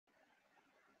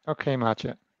Okay,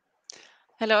 Maatje.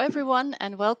 Hello, everyone,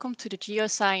 and welcome to the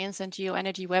Geoscience and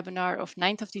Geoenergy webinar of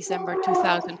 9th of December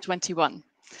 2021.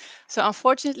 So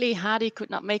unfortunately, Hadi could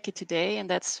not make it today, and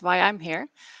that's why I'm here.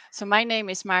 So my name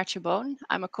is Maartje Boon.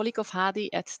 I'm a colleague of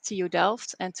Hadi at TU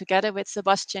Delft, and together with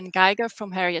Sebastian Geiger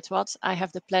from Heriot-Watt, I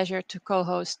have the pleasure to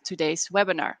co-host today's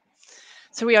webinar.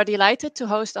 So we are delighted to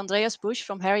host Andreas Busch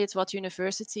from Heriot-Watt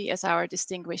University as our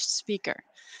distinguished speaker.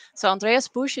 So Andreas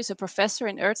Busch is a professor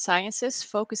in earth sciences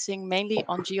focusing mainly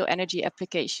on geoenergy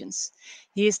applications.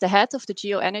 He is the head of the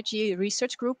Geoenergy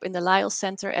Research Group in the Lyell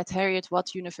Center at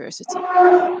Heriot-Watt University.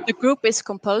 The group is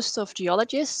composed of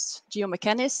geologists,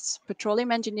 geomechanists,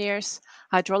 petroleum engineers,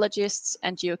 hydrologists,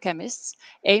 and geochemists,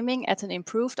 aiming at an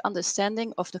improved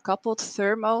understanding of the coupled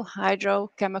thermo,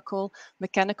 hydro, chemical,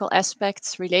 mechanical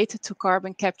aspects related to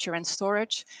carbon capture and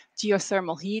storage,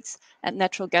 geothermal heat, and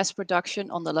natural gas production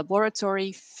on the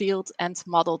laboratory, field, and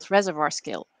modeled reservoir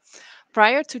scale.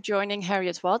 Prior to joining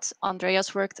Heriot-Watt,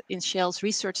 Andreas worked in Shell's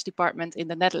research department in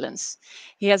the Netherlands.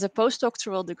 He has a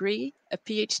postdoctoral degree, a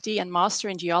PhD and master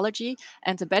in geology,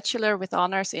 and a bachelor with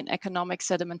honors in economic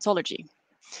sedimentology.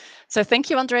 So thank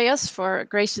you, Andreas, for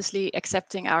graciously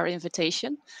accepting our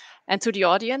invitation. And to the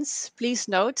audience, please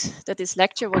note that this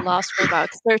lecture will last for about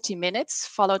 30 minutes,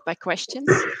 followed by questions.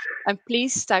 And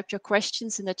please type your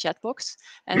questions in the chat box,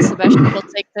 and Sebastian will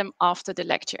take them after the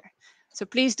lecture. So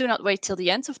please do not wait till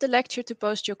the end of the lecture to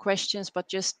post your questions, but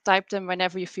just type them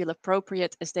whenever you feel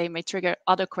appropriate, as they may trigger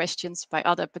other questions by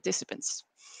other participants.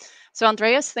 So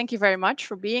Andreas, thank you very much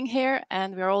for being here,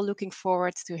 and we're all looking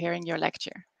forward to hearing your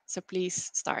lecture. So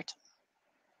please start.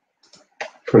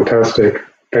 Fantastic.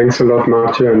 Thanks a lot,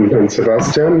 Maartje and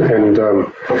Sebastian. And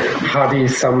Hadi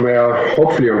somewhere,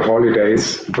 hopefully on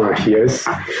holidays, he is.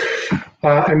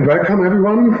 And welcome,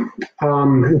 everyone.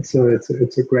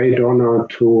 It's a great honor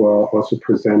to also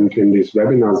present in this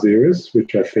webinar series,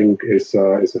 which I think is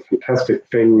a fantastic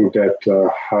thing that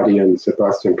Hadi and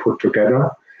Sebastian put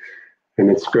together.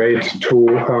 And it's great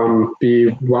to be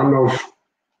one of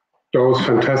those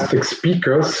fantastic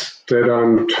speakers that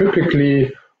I'm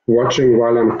typically watching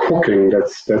while I'm cooking.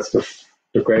 That's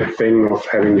the great thing of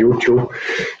having YouTube.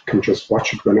 You can just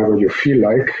watch it whenever you feel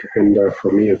like. And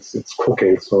for me, it's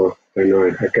cooking. So then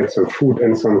I get some food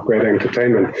and some great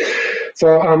entertainment.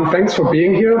 So thanks for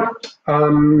being here.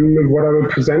 What I will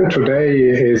present today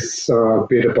is a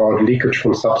bit about leakage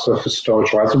from subsurface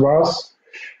storage reservoirs.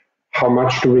 How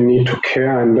much do we need to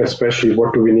care, and especially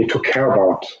what do we need to care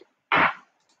about?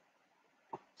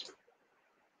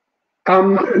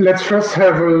 Let's first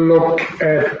have a look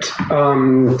at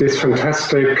this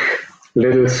fantastic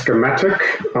little schematic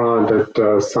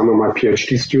that some of my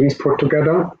PhD students put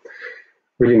together.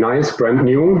 Really nice, brand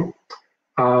new,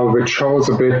 which shows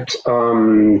a bit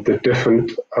the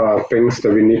different things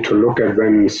that we need to look at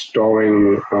when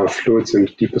storing fluids in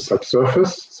the deeper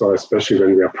subsurface. So especially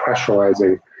when we are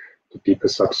pressurizing the deeper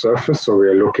subsurface. So we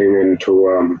are looking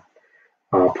into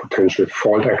potential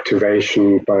fault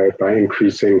activation by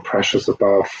increasing pressures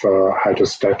above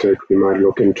hydrostatic. We might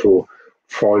look into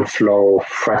fault flow,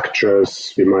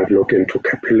 fractures. We might look into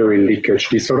capillary leakage,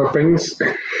 these sort of things.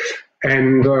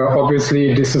 And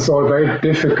obviously, this is all very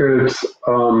difficult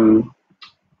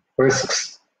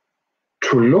risks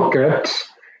to look at,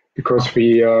 because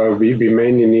we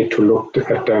mainly need to look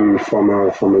at them from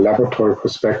a laboratory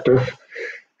perspective.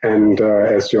 And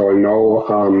as you all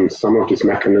know, some of these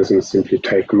mechanisms simply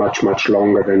take much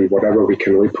longer than whatever we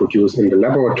can reproduce in the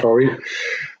laboratory.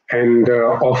 And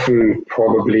often,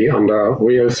 probably under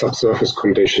real subsurface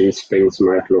conditions, things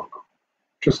might look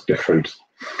just different.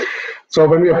 So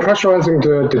when we are pressurizing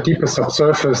the deeper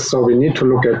subsurface, so we need to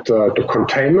look at the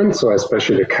containment, so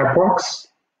especially the cap rocks,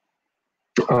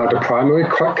 the primary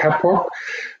cap rock.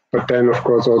 But then, of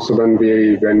course, also when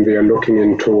we are looking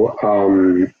into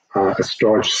a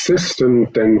storage system,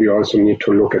 then we also need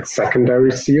to look at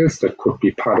secondary seals that could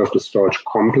be part of the storage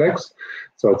complex.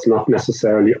 So it's not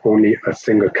necessarily only a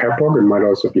single cap rock, it might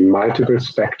also be multiple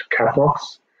stacked cap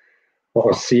rocks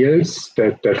or seals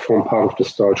that form part of the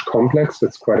storage complex.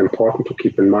 That's quite important to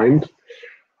keep in mind.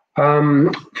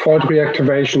 Fault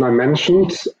reactivation I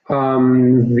mentioned.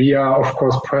 We are, of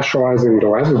course, pressurizing the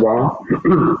reservoir.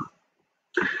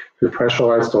 If we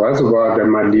pressurize the reservoir, that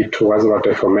might lead to reservoir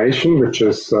deformation, which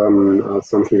is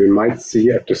something we might see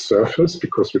at the surface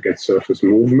because we get surface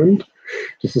movement.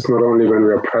 This is not only when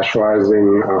we are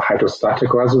pressurizing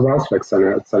hydrostatic reservoirs like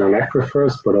saline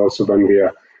aquifers, but also when we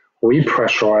are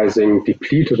repressurizing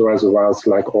depleted reservoirs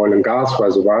like oil and gas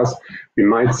reservoirs. We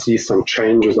might see some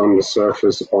changes on the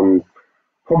surface on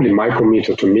probably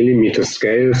micrometer to millimeter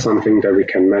scale, something that we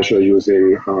can measure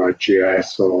using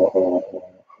GIS or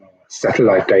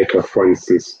satellite data, for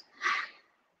instance.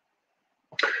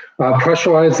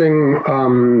 Pressurizing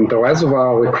the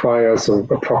reservoir requires a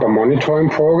proper monitoring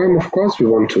program, of course. We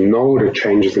want to know the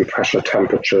changes in pressure,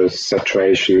 temperatures,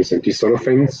 saturations, and these sort of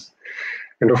things.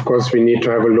 And of course, we need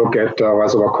to have a look at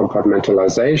reservoir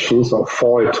compartmentalization. So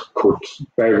fault could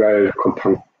very well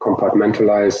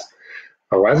compartmentalize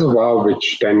a reservoir,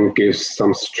 which then gives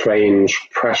some strange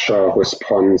pressure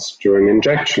response during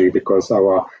injection because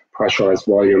our pressurized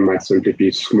volume might simply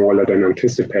be smaller than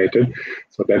anticipated.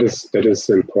 So that is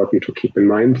important to keep in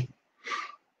mind.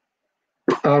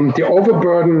 The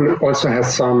overburden also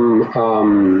has some,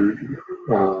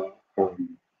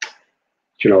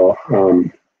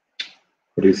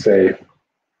 what do you say?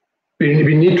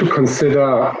 We need to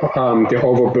consider the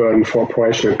overburden for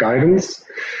operational guidance.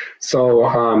 So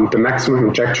the maximum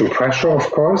injection pressure, of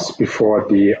course, before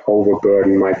the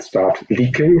overburden might start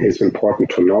leaking is important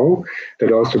to know.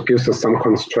 That also gives us some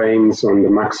constraints on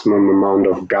the maximum amount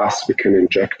of gas we can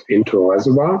inject into a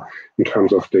reservoir in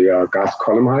terms of the gas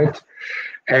column height.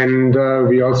 And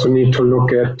we also need to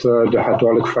look at the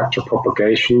hydraulic fracture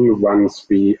propagation once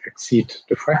we exceed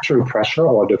the fracturing pressure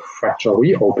or the fracture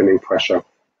reopening pressure.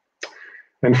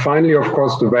 And finally, of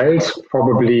course, the wells,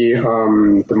 probably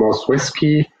the most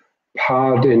risky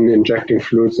part in injecting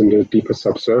fluids in the deeper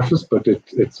subsurface, but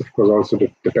it's of course also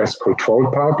the best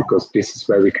controlled part, because this is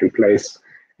where we can place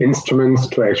instruments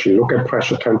to actually look at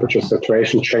pressure, temperature,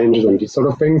 saturation changes and these sort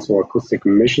of things, or acoustic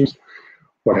emissions,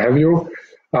 what have you.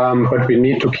 But we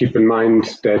need to keep in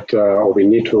mind that, or we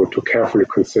need to carefully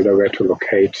consider where to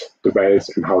locate the wells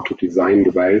and how to design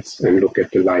the wells and look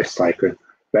at the life cycle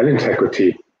well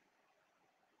integrity.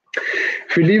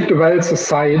 If we leave the wells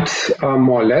aside,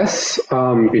 more or less,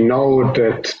 we know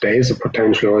that there is a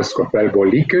potential risk of wellbore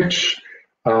leakage.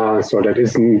 So that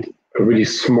isn't a really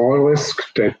small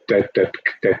risk,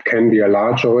 that can be a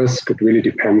larger risk. It really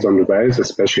depends on the wells,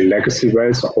 especially legacy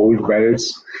wells or old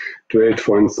wells drilled,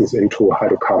 for instance, into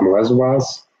hydrocarbon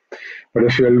reservoirs. But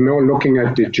if you're now looking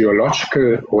at the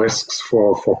geological risks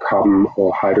for carbon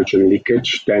or hydrogen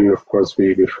leakage, then of course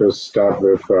we first start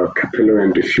with capillary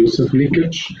and diffusive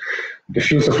leakage.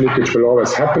 Diffusive leakage will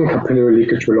always happen. Capillary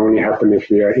leakage will only happen if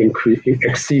we are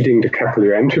exceeding the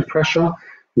capillary entry pressure.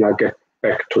 And I'll get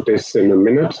back to this in a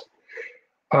minute.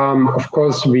 Of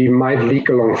course, we might leak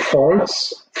along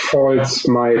faults. Faults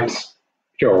might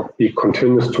be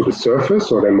continuous to the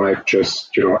surface, or they might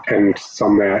just end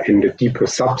somewhere in the deeper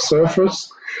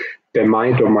subsurface. They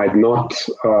might or might not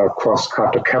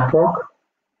cross-cut the caprock,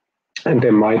 and they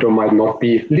might or might not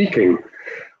be leaking.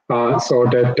 So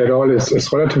that all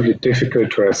is relatively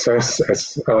difficult to assess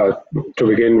to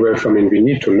begin with. I mean, we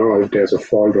need to know if there's a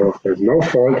fault or if there's no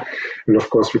fault. And of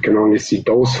course, we can only see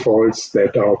those faults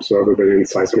that are observable in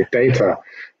seismic data.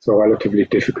 So relatively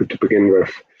difficult to begin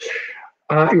with.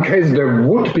 In case there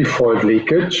would be fault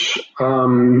leakage,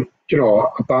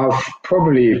 above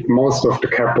probably most of the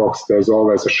caprocks, there's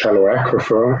always a shallow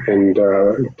aquifer, and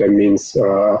that means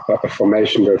a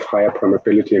formation with higher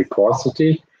permeability and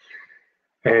porosity.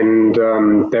 And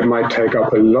that might take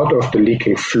up a lot of the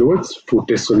leaking fluids through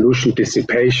dissolution,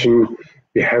 dissipation.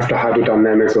 We have the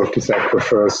hydrodynamics of these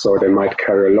aquifers, so they might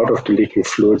carry a lot of the leaking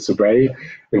fluids away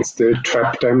and still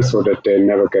trap them so that they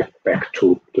never get back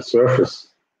to the surface.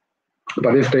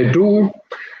 But if they do,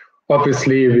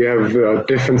 obviously we have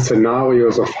different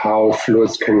scenarios of how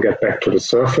fluids can get back to the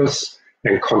surface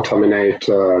and contaminate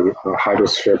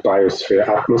hydrosphere, biosphere,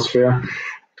 atmosphere.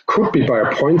 It could be by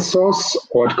a point source,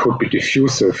 or it could be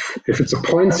diffusive. If it's a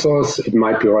point source, it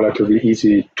might be relatively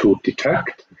easy to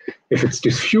detect. If it's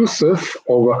diffusive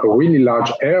over a really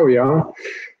large area,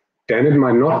 then it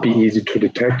might not be easy to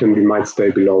detect, and we might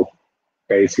stay below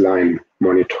baseline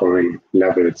monitoring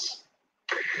levels.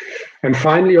 And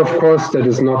finally, of course, that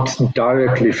is not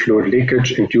directly fluid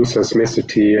leakage. Induced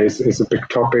seismicity is a big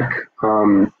topic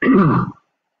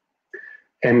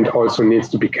and also needs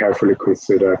to be carefully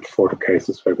considered for the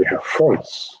cases where we have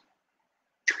faults.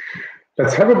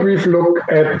 Let's have a brief look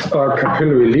at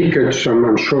capillary leakage.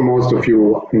 I'm sure most of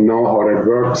you know how that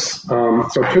works.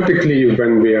 So typically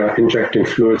when we are injecting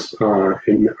fluids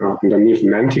underneath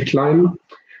an anticline,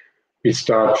 we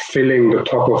start filling the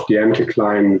top of the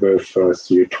anticline with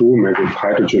CO2, maybe with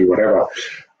hydrogen, whatever.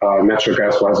 Natural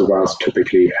gas reservoirs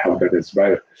typically have that as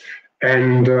well.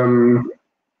 And,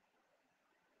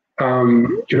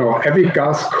 every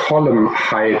gas column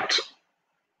height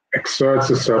exerts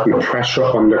a certain pressure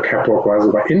on the caprock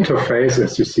reservoir interface,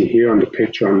 as you see here on the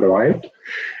picture on the right.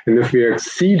 And if we are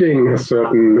exceeding a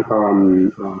certain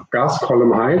gas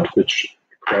column height, which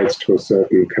equates to a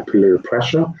certain capillary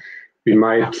pressure, we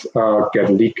might get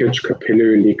leakage,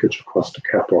 capillary leakage across the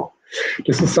caprock.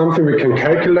 This is something we can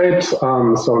calculate. So,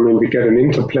 I mean, we get an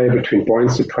interplay between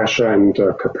buoyancy pressure and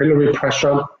capillary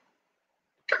pressure.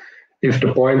 If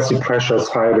the buoyancy pressure is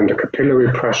higher than the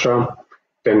capillary pressure,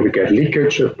 then we get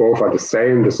leakage. If both are the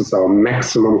same, this is our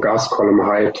maximum gas column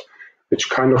height, which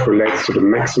kind of relates to the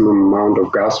maximum amount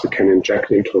of gas we can inject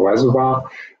into a reservoir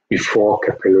before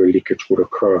capillary leakage would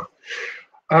occur.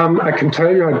 I can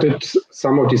tell you I did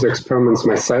some of these experiments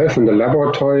myself in the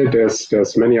laboratory.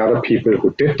 There's many other people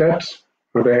who did that.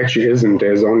 But there actually isn't.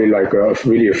 There's only like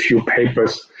really a few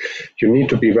papers. You need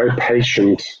to be very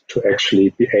patient to actually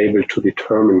be able to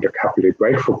determine the capillary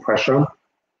breakthrough pressure.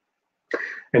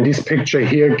 And this picture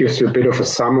here gives you a bit of a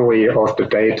summary of the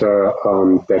data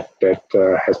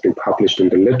that has been published in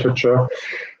the literature.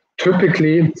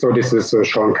 Typically, so this is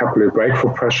showing capillary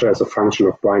breakthrough pressure as a function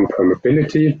of brine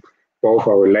permeability. Both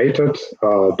are related.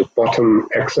 The bottom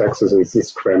x-axis is in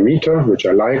square meter, which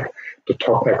I like. The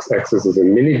top x-axis is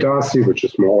in millidarcy, which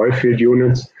is more oil field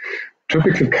units.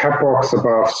 Typically, caprocs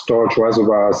above storage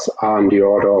reservoirs are on the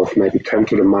order of maybe 10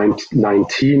 to the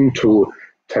 19 to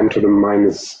 10 to the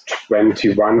minus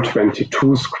 21,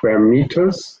 22 square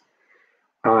meters.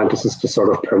 This is the sort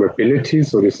of permeability,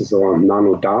 so this is around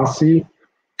nanodarcy.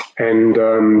 And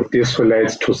this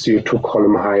relates to CO2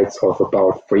 column heights of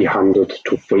about 300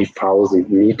 to 3,000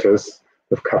 meters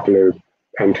with capillary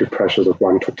entry pressures of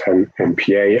 1 to 10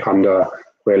 MPa under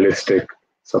realistic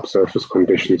subsurface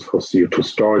conditions for CO2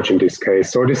 storage in this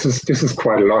case. So this is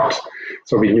quite a lot.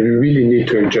 So we really need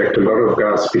to inject a lot of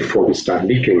gas before we start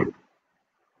leaking.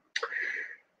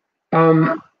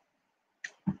 In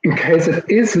case it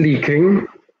is leaking,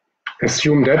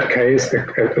 assume that case,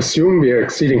 assume we are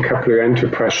exceeding capillary entry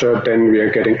pressure, then we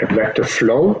are getting advective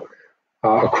flow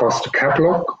across the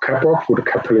caprock through the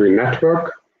capillary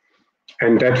network.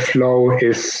 And that flow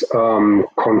is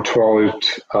controlled,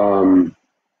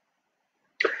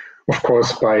 of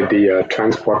course, by the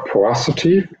transport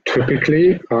porosity.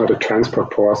 Typically, the transport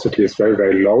porosity is very,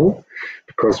 very low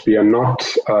because we are not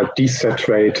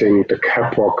desaturating the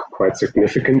caprock quite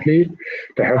significantly.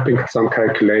 There have been some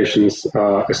calculations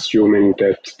assuming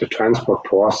that the transport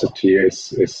porosity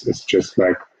is just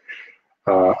like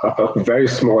a very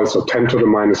small, so 10 to the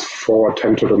minus 4,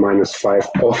 10 to the minus 5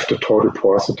 of the total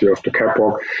porosity of the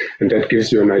caprock, and that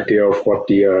gives you an idea of what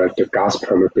the gas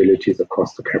permeabilities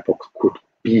across the caprock could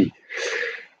be.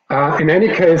 In any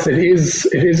case, it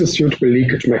is a suitable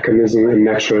leakage mechanism in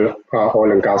natural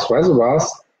oil and gas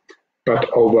reservoirs, but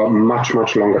over much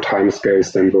longer time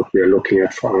scales than what we are looking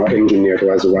at for our engineered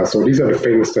reservoirs. So these are the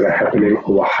things that are happening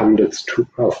over hundreds to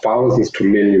thousands to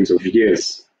millions of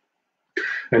years.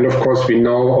 And of course, we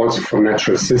know also from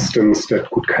natural systems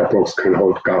that good caprocks can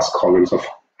hold gas columns of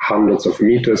hundreds of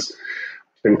meters.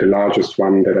 I think the largest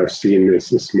one that I've seen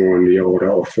is more in the order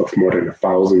of more than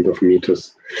 1,000 of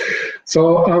meters.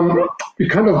 So we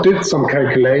kind of did some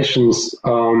calculations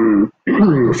for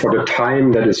the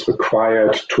time that is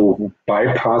required to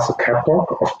bypass a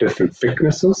caprock of different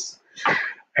thicknesses.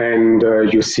 And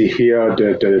you see here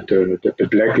the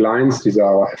black lines. These are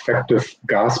our effective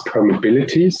gas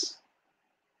permeabilities.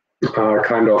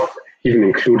 Kind of even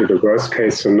included a worst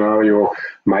case scenario,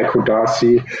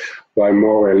 microdarcy, while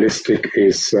more realistic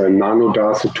is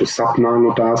nanodarcy to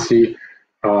sub-nanodarcy,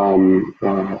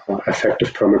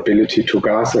 effective permeability to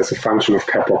gas as a function of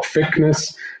caprock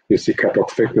thickness. You see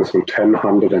caprock thickness from 10,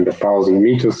 100, and 1,000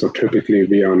 meters. So typically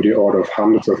we are on the order of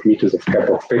hundreds of meters of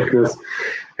caprock thickness.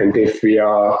 And if we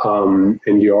are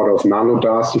in the order of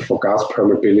nanodarcy for gas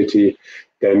permeability,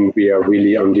 then we are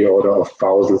really on the order of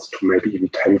thousands to maybe even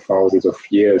 10,000s of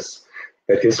years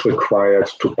that is required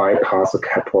to bypass a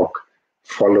caprock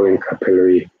following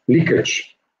capillary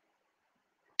leakage.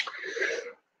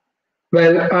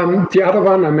 Well, the other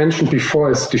one I mentioned before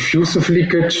is diffusive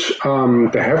leakage.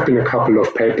 There have been a couple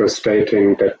of papers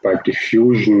stating that by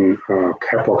diffusion,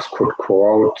 caprocks could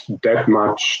corrode that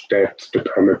much that the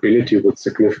permeability would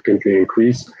significantly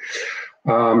increase.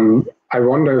 I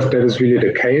wonder if that is really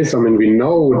the case. I mean, we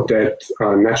know that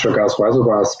natural gas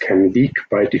reservoirs can leak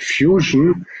by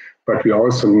diffusion, but we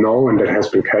also know, and that has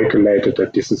been calculated,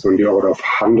 that this is on the order of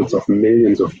hundreds of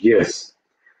millions of years,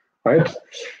 right?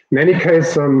 In any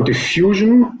case,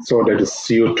 diffusion, so that is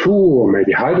CO2 or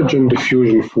maybe hydrogen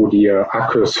diffusion through the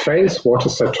aqueous phase, water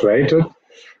saturated,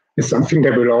 is something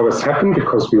that will always happen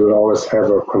because we will always have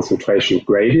a concentration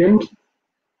gradient.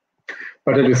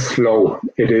 But it is slow.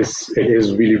 It is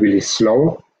really, really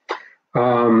slow.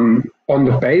 On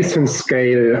the basin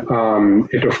scale,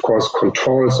 it of course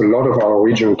controls a lot of our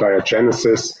regional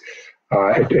diagenesis.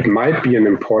 It might be an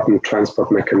important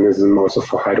transport mechanism also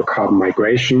for hydrocarbon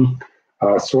migration.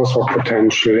 Source rock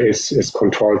potential is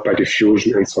controlled by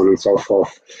diffusion and so on and so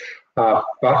forth.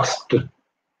 but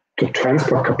the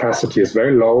transport capacity is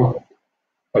very low,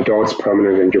 although it's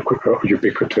permanent and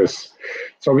ubiquitous.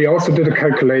 So we also did a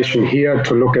calculation here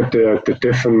to look at the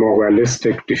different more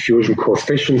realistic diffusion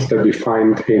coefficients that we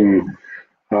find in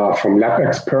from lab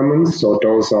experiments. So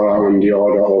those are on the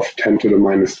order of 10 to the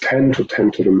minus 10 to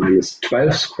 10 to the minus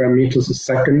 12 square meters a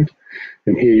second.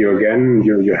 And here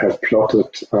you have plotted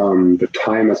the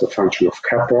time as a function of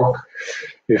cap rock.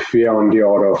 If we are on the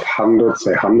order of 100,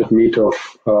 say 100 meters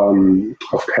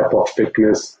of cap rock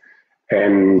thickness,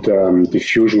 and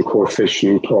diffusion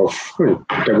coefficient of,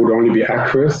 there would only be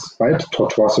aqueous, right?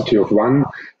 Tortuosity of 1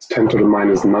 is 10 to the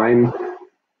minus 9.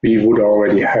 We would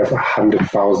already have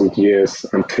 100,000 years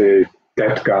until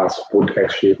that gas would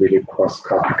actually really cross a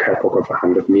cap rock of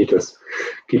 100 meters.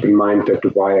 Keep in mind that the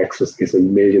y-axis is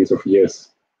in millions of years.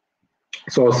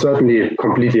 So certainly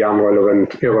completely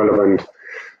irrelevant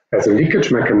as a leakage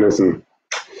mechanism.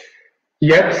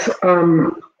 Yet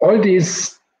all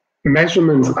these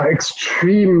measurements are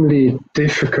extremely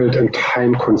difficult and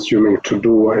time-consuming to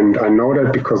do, and I know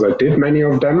that because I did many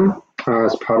of them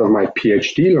as part of my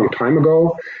PhD a long time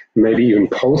ago, maybe even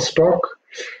postdoc.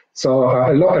 So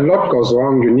a lot goes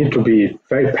wrong. You need to be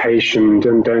very patient,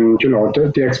 and then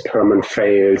the experiment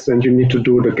fails, and you need to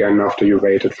do it again after you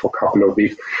waited for a couple of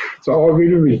weeks. So all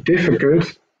really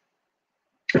difficult.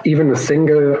 Even a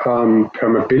single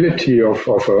permeability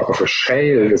of a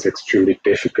shale is extremely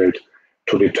difficult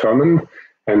to determine.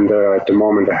 And at the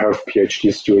moment I have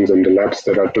PhD students in the labs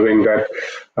that are doing that.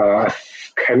 I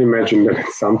can imagine that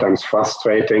it's sometimes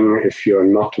frustrating if you're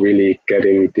not really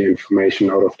getting the information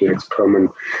out of the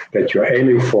experiment that you're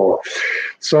aiming for.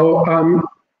 So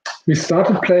we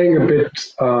started playing a bit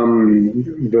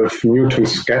with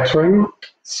Newton's scattering.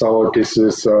 So this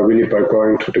is really by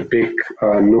going to the big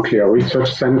nuclear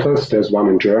research centers. There's one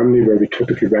in Germany where we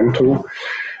typically went to.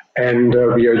 And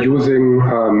we are using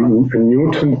a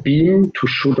Newton beam to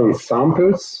shoot on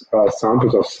samples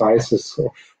of sizes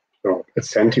of a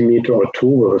centimeter or two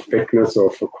with a thickness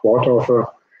of a quarter of a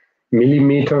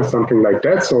millimeter, something like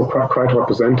that. So quite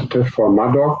representative for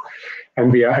mud rock.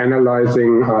 And we are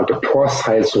analyzing the pore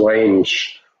size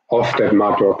range of that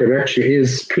mud rock. It actually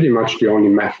is pretty much the only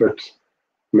method,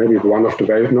 maybe one of the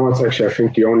it's actually, I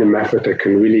think, the only method that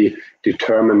can really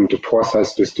determine the pore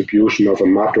size distribution of a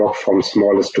mud rock from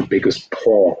smallest to biggest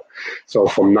pore. So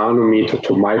from nanometer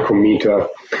to micrometer,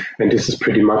 and this is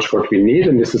pretty much what we need,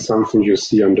 and this is something you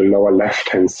see on the lower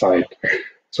left-hand side.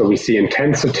 So we see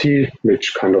intensity,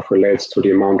 which kind of relates to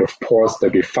the amount of pores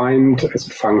that we find as a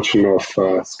function of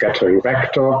scattering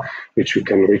vector, which we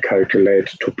can recalculate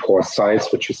to pore size,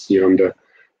 which you see on the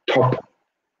top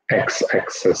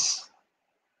x-axis.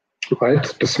 Right?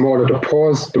 The smaller the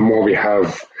pores, the more we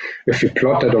have. If you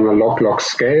plot that on a log-log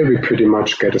scale, we pretty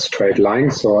much get a straight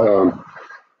line. So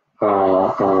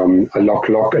a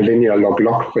linear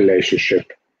log-log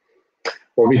relationship.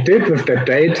 What we did with that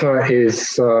data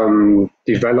is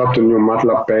developed a new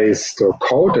MATLAB-based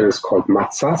code that is called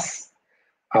MATSAS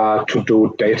to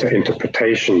do data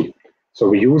interpretation. So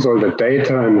we use all the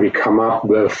data and we come up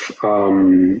with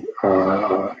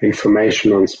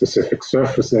information on specific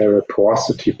surface area,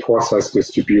 porosity, pore size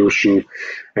distribution,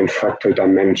 and fractal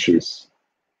dimensions.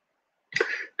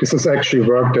 This is actually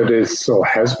work that is or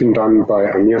has been done by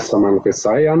Amir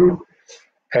Saman-Rezayan,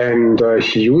 and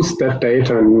he used that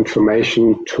data and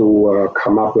information to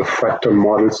come up with fractal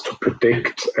models to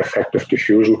predict effective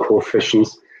diffusion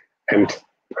coefficients and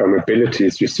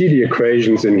permeabilities. You see the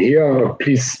equations in here.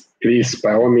 Please,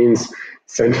 by all means,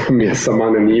 send me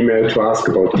someone an email to ask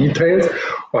about details,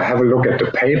 or have a look at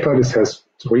the paper. This has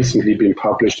recently been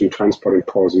published in Transport and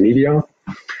Porous Media.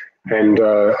 And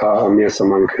Amir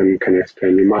Saman can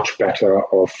explain me much better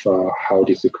of how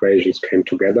these equations came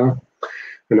together.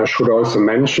 And I should also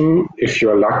mention, if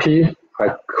you're lucky,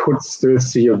 I could still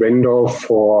see a window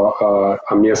for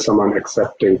Amir Saman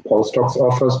accepting postdocs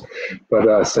offers, but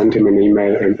I sent him an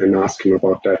email and asked him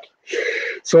about that.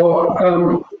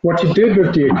 So what he did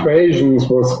with the equations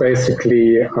was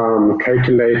basically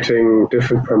calculating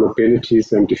different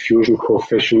permeabilities and diffusion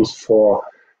coefficients for,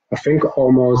 I think,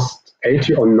 almost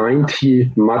 80 or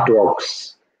 90 mud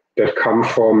rocks that come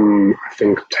from, I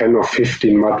think, 10 or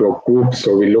 15 mud rock groups.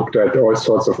 So we looked at all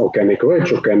sorts of organic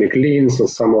rich, organic lean, so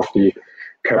some of the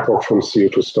cap rock from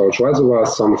CO2 storage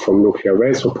reservoirs, some from nuclear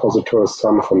waste repositories,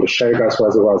 some from the shale gas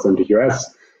reservoirs in the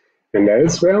US and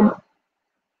elsewhere.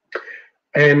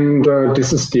 And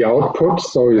this is the output.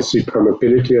 So you see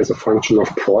permeability as a function of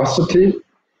porosity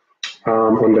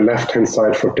on the left-hand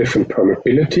side for different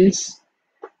permeabilities.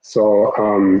 So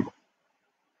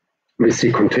We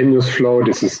see continuous flow.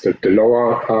 This is the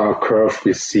lower curve.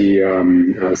 We see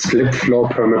slip flow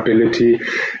permeability.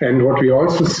 And what we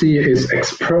also see is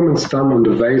experiments done on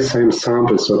the very same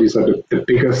sample. So these are the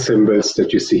bigger symbols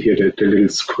that you see here, the little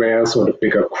squares or the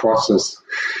bigger crosses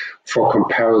for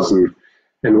comparison.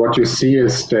 And what you see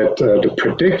is that the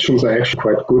predictions are actually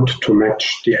quite good to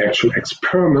match the actual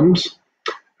experiment.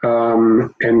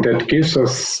 And that gives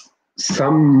us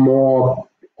some more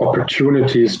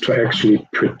opportunities to actually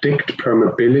predict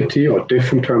permeability or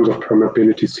different terms of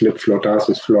permeability, slip flow,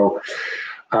 diasis flow,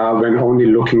 when only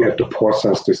looking at the pore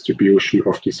size distribution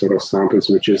of these sort of samples,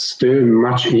 which is still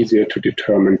much easier to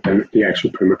determine than the actual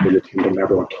permeability in the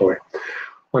laboratory.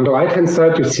 On the right-hand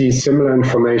side, you see similar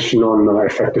information on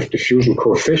effective diffusion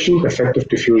coefficient. Effective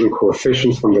diffusion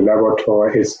coefficient from the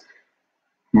laboratory is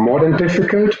more than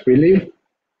difficult, really.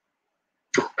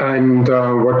 And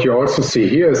what you also see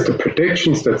here is the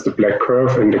predictions. That's the black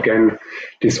curve. And again,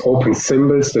 these open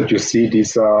symbols that you see,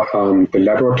 these are the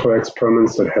laboratory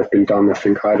experiments that have been done, I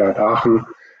think, either at Aachen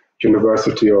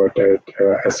University or at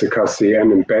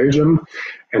SCKCN in Belgium.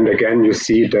 And again, you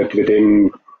see that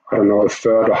within, I don't know, a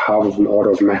third or half of an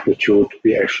order of magnitude,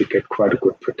 we actually get quite a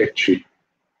good prediction.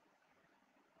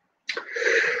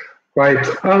 Right.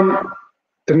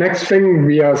 The next thing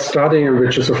we are studying,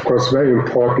 which is of course very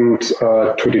important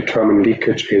to determine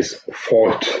leakage, is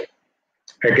fault.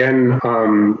 Again,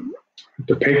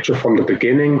 the picture from the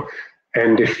beginning,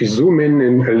 and if you zoom in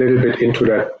a little bit into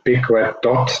that big red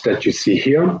dot that you see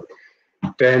here,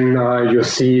 then you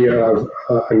see a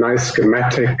nice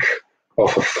schematic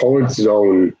of a fault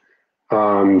zone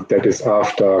that is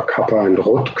after Kappa and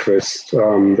Rotquist.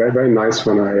 Very, very nice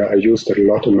one. I used it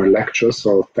a lot in my lectures,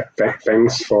 so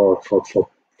thanks for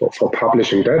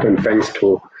publishing that, and thanks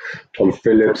to Tom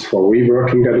Phillips for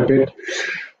reworking that a bit.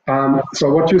 So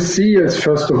what you see is,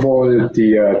 first of all,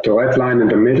 the red line in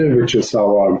the middle, which is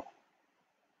our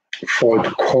fault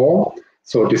core.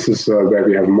 So this is where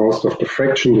we have most of the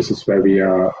friction. This is where we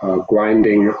are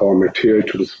grinding our material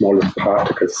to the smallest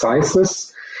particle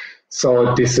sizes.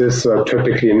 So this is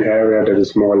typically an area that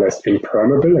is more or less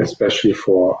impermeable, especially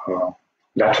for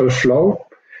lateral flow.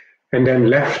 And then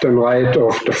left and right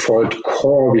of the fault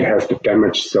core, we have the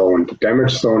damage zone. The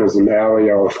damage zone is an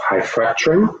area of high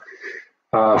fracturing.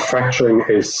 Fracturing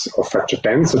or fracture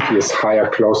density is higher,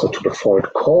 closer to the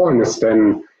fault core, and is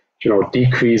then,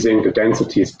 decreasing. The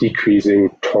density is decreasing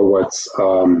towards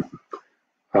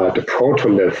the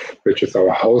protolith, which is our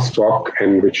host rock,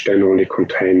 and which then only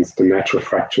contains the natural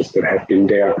fractures that had been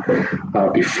there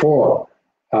before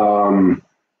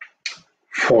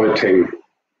faulting.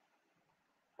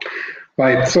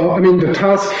 Right, so the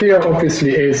task here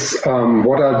obviously is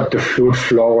what are the fluid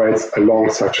flow rates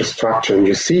along such a structure, and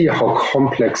you see how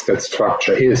complex that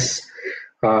structure is.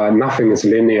 Nothing is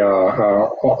linear,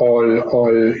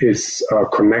 all is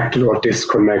connected or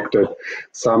disconnected.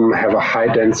 Some have a high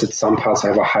density, some parts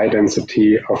have a high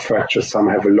density of fracture, some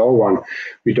have a low one.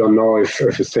 We don't know if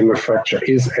a single fracture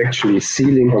is actually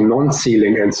sealing or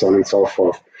non-sealing, and so on and so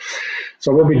forth.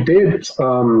 So what we did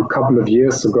a couple of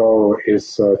years ago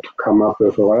is to come up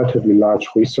with a relatively large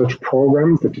research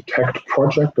program, the DETECT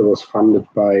project, that was funded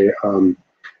by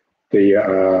the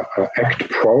ACT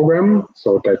program.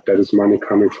 So that is money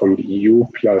coming from the EU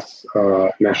plus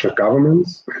national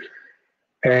governments.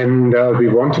 And we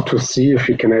wanted to see if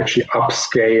we can actually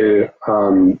upscale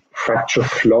fracture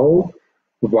flow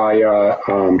via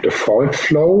the fault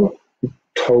flow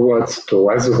towards the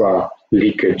reservoir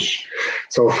leakage.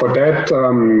 So for that,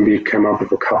 we came up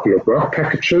with a couple of work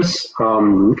packages.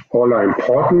 All are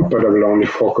important, but I will only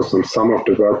focus on some of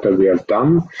the work that we have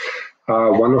done.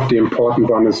 One of the important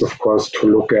ones is, of course, to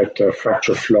look at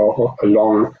fracture flow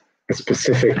along a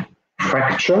specific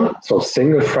fracture, so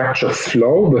single fracture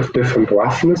flow with different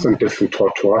roughness and different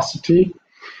tortuosity.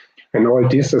 And all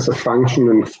this is a function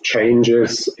of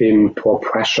changes in pore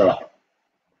pressure.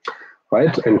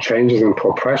 Right? And changes in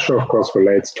pore pressure, of course,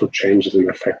 relates to changes in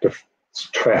effective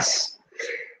stress.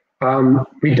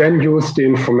 We then use the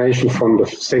information from the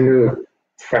single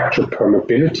fracture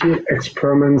permeability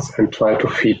experiments and try to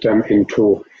feed them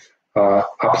into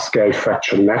upscale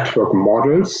fracture network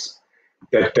models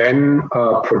that then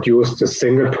produce the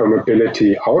single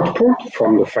permeability output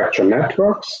from the fracture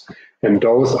networks. And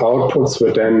those outputs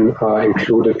were then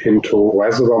included into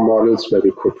reservoir models where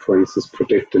we could, for instance,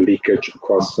 predict the leakage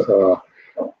across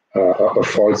a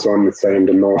fault zone, let's say in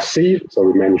the North Sea. So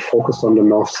we mainly focused on the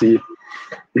North Sea.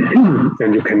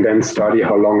 And you can then study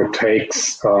how long it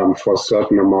takes for a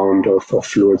certain amount of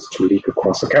fluids to leak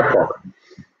across a caprock.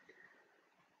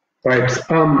 Right,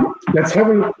 let's have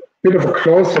a bit of a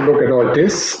closer look at all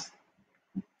this.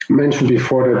 mentioned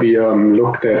before that we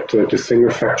looked at the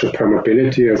single fracture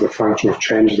permeability as a function of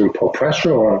changes in pore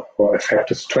pressure or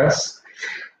effective stress.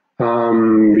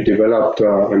 We developed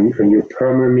a new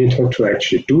permeameter to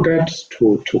actually do that,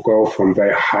 to go from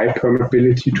very high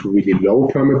permeability to really low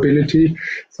permeability.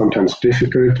 Sometimes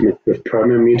difficult with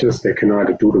permeameters, they can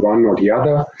either do the one or the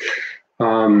other.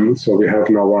 So we have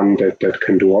now one that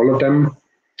can do all of them.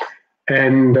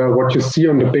 And what you see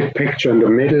on the big picture in the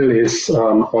middle is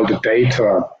all the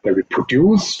data that we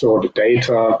produced, or the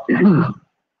data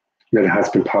that has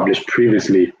been published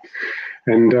previously.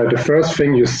 And the first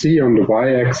thing you see on the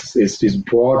y-axis is this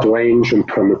broad range in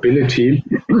permeability.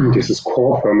 This is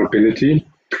core permeability.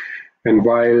 And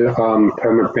while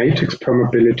matrix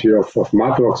permeability of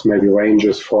mud rocks maybe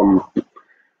ranges from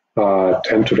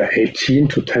 10 to the 18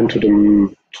 to 10 to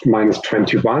the minus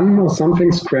 21 or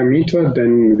something square meter,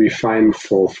 then we find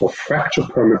for fracture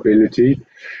permeability,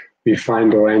 we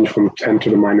find a range from 10 to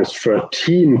the minus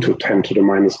 13 to 10 to the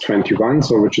minus 21,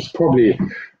 so which is probably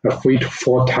a 3 to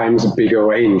 4 times bigger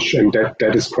range, and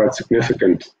that is quite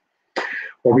significant.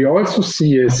 What we also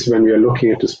see is, when we are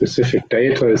looking at the specific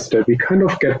data, is that we kind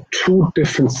of get two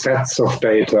different sets of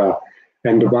data.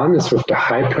 And the one is with the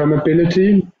high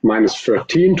permeability, minus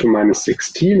 13 to minus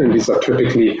 16, and these are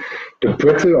typically the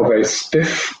brittle or very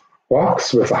stiff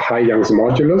rocks with a high Young's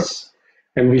modulus.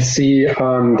 And we see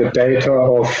the data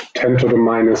of 10 to the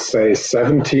minus, say,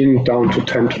 17 down to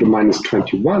 10 to the minus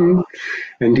 21.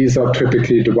 And these are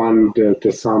typically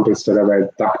the samples that are very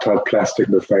ductile plastic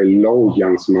with very low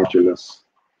Young's modulus.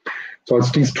 So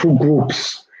it's these two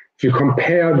groups. If you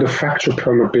compare the fracture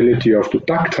permeability of the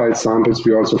ductile samples,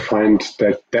 we also find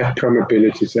that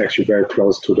permeability is actually very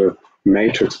close to the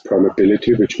matrix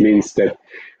permeability, which means that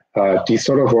these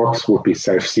sort of rocks would be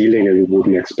self-sealing and you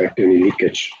wouldn't expect any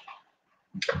leakage.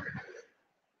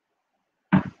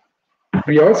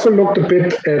 We also looked a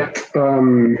bit at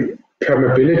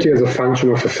permeability as a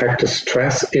function of effective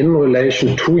stress in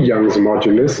relation to Young's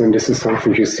modulus, and this is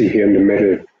something you see here in the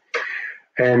middle.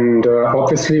 And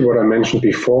obviously, what I mentioned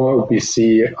before, we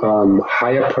see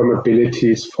higher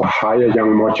permeabilities for higher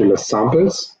Young modulus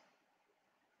samples.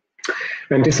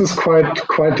 And this is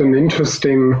quite an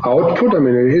interesting output. I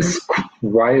mean, it is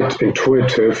quite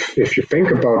intuitive if you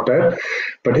think about that.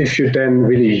 But if you then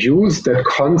really use that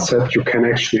concept, you can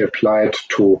actually apply it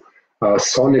to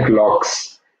sonic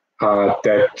logs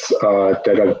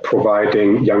that are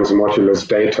providing Young's modulus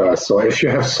data. So if you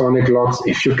have sonic logs,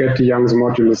 if you get the Young's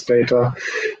modulus data,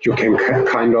 you can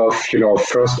kind of,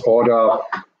 first order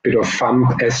bit of thumb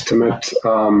estimate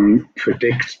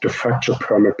predict the fracture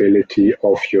permeability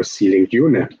of your sealing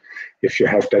unit if you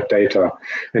have that data.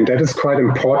 And that is quite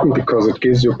important because it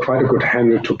gives you quite a good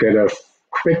handle to get a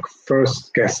quick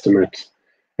first guesstimate.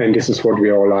 And this is what we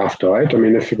are all after, right? I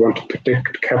mean, if you want to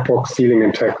predict caprock sealing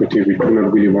integrity, we do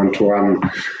not really want to run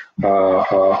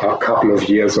a couple of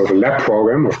years of a lab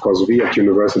program. Of course, we at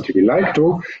university, we like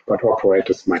to, but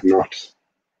operators might not.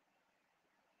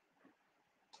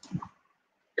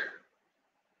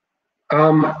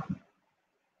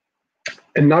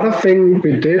 Another thing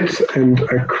we did, and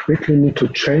I quickly need to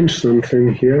change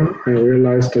something here. I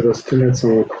realized that I still had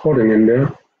some recording in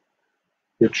there,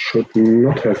 which should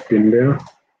not have been there.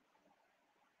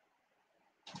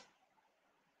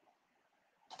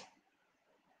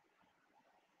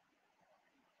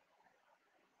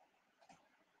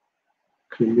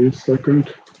 Give me a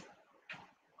second.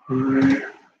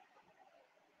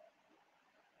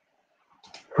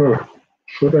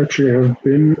 Should actually have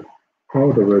been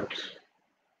out of it.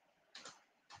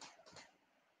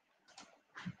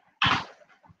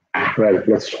 Right,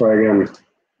 let's try again.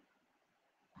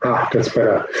 That's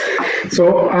better.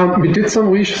 So we did some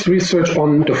research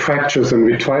on the fractures, and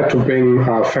we tried to bring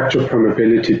fracture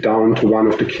permeability down to one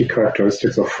of the key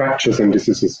characteristics of fractures, and this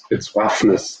is its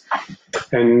roughness.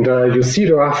 And you see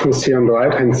the roughness here on the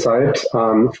right-hand side.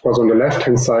 Of course, on the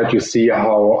left-hand side, you see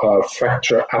how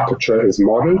fracture aperture is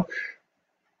modeled.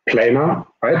 Planar,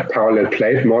 right? Parallel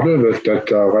plate model with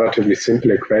that relatively simple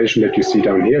equation that you see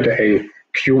down here, the A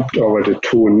cubed over the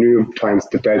 2 nu times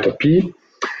the delta P.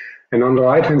 And on the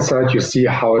right-hand side, you see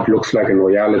how it looks like in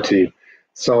reality.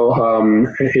 So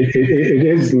it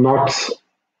is not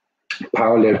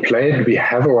parallel plate. We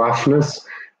have a roughness.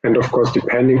 And of course,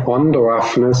 depending on the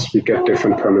roughness, we get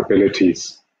different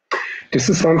permeabilities. This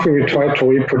is something we try to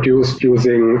reproduce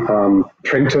using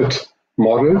printed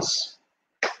models.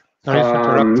 Sorry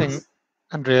for interrupting,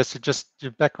 Andreas.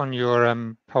 You're back on your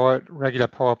regular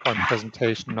PowerPoint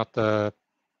presentation, not the.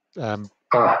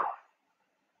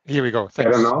 Here we go.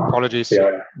 Thanks. Apologies.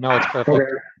 Yeah. Now it's perfect.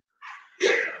 Okay.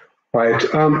 Right.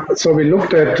 So we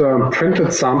looked at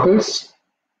printed samples,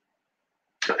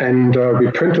 And we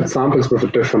printed samples with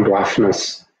a different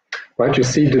roughness. Right, you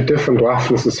see the different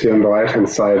roughnesses here on the right-hand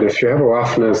side. If you have a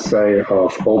roughness, say,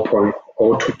 of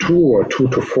 0.0 to 2 or 2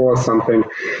 to 4 or something,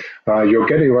 you're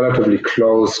getting relatively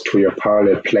close to your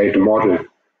parallel plate model,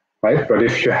 right? But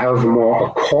if you have more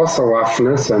a coarser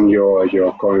roughness and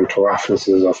you're going to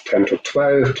roughnesses of 10 to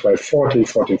 12, 12, 14,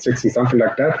 14, 16, something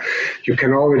like that, you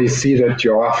can already see that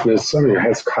your roughness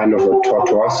has kind of a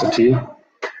tortuosity,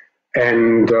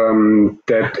 and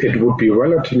that it would be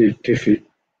relatively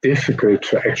difficult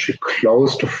to actually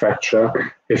close the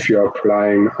fracture if you're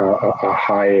applying a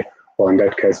high, or in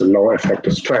that case, a low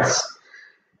effective stress.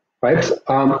 Right?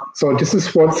 So this is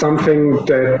something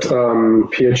that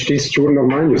PhD student of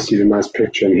mine, you see the nice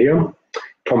picture in here,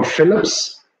 Tom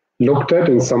Phillips, looked at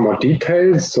in some more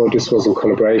details. So this was in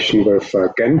collaboration with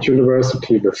Ghent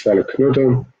University, with Felle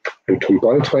Knudde and Tom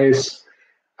Boltrace.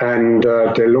 And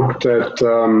they looked at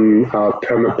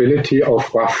permeability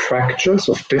of rough fractures,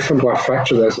 of different rough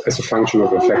fractures as a function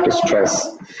of effective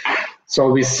stress.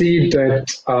 So we see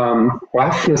that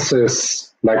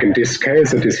roughnesses, like in this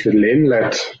case, at this little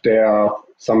inlet, they are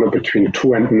somewhere between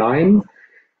 2 and 9.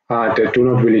 They do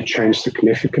not really change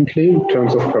significantly in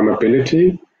terms of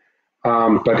permeability.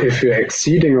 But if we're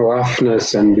exceeding a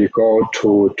roughness and we go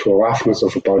to a roughness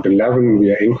of about 11,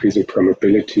 we are increasing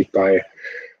permeability by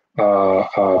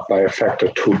a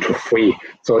factor 2 to 3.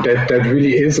 So that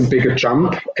really is a bigger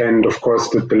jump. And of course,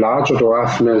 the larger the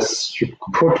roughness, you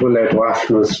could relate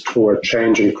roughness to a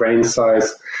change in grain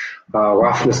size.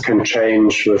 Roughness can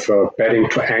change with bedding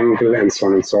to angle and so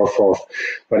on and so forth.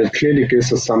 But it clearly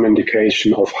gives us some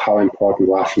indication of how important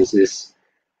roughness is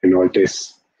in all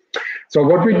this. So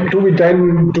what do we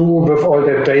then do with all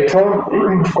that data?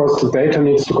 Of course, the data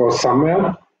needs to go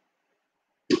somewhere.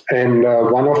 And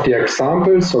one of the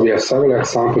examples, so we have several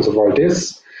examples of all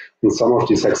this, and some of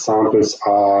these examples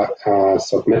are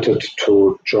submitted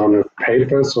to journal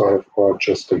papers or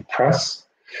just in press.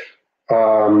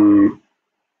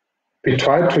 We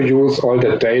try to use all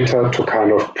the data to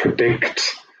kind of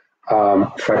predict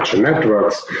fracture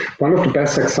networks. One of the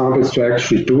best examples to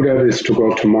actually do that is to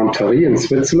go to Monterey in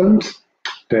Switzerland.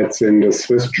 That's in the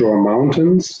Swiss Jura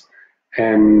Mountains.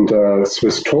 And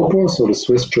Swiss Topo, so the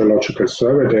Swiss Geological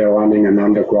Survey, they are running an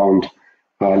underground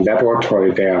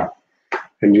laboratory there.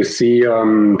 And you see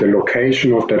the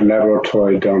location of that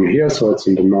laboratory down here. So it's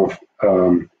in the north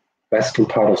western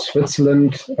part of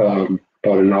Switzerland,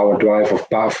 about an hour drive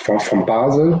from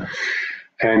Basel.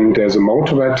 And there's a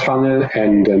motorway tunnel,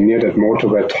 and near that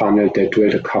motorway tunnel, they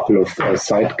drilled a couple of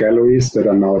side galleries that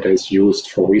are nowadays used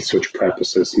for research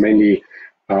purposes, mainly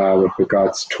with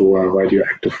regards to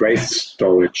radioactive waste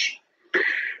storage.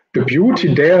 The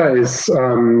beauty there is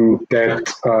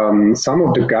that some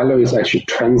of the galleries actually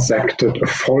transected a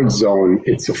fault zone.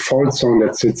 It's a fault zone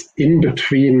that sits in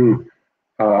between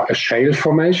a shale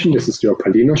formation. This is the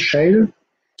Opalina shale,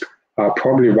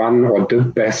 probably one or the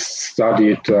best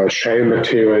studied shale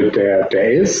material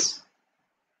there is.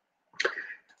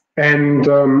 And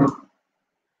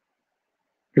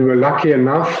we were lucky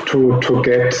enough to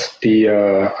get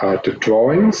the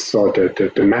drawings, so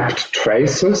the mapped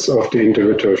traces of the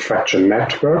individual fracture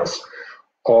networks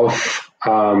of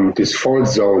this fault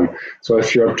zone. So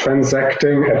if you're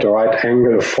transecting at the right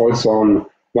angle of fault zone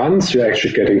once, you're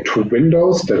actually getting two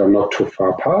windows that are not too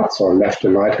far apart, so left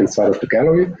and right hand side of the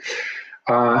gallery.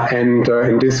 And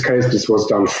in this case, this was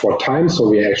done 4 times, so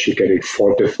we're actually getting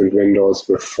 4 different windows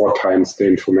with 4 times the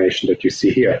information that you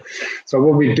see here. So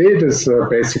what we did is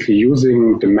basically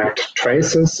using the mapped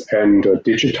traces and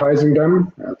digitizing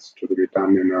them. That's to be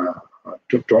done in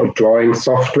a drawing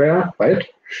software, right?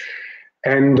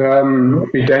 And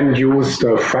we then used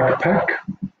a FracPack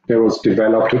that was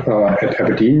developed at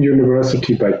Aberdeen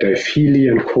University by Dave Healy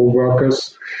and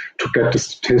co-workers to get the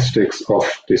statistics of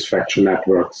these fracture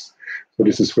networks. So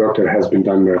this is work that has been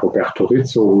done by Roberto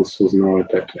Rizzo, who's now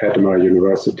at Edinburgh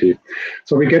University.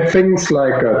 So we get things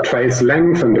like trace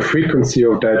length and the frequency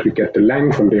of that. We get the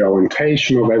length and the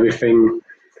orientation of everything.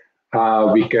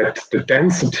 We get the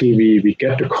density. We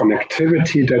get the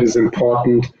connectivity that is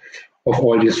important of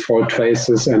all these fault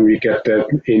traces, and we get that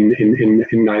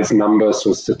in nice numbers,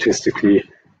 so statistically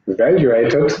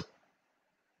evaluated.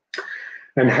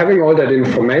 And having all that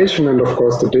information and, of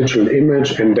course, the digital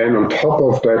image, and then on top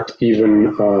of that,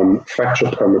 even fracture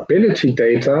permeability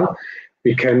data,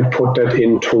 we can put that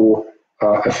into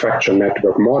a fracture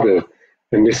network model.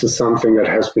 And this is something that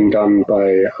has been done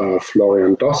by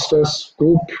Florian Doster's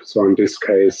group. So in this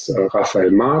case,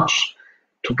 Raphael March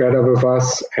together with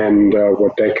us. And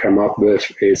what they came up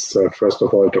with is, first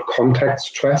of all, the contact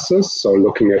stresses. So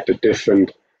looking at the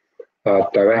different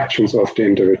directions of the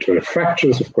individual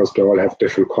fractures. Of course, they all have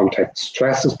different contact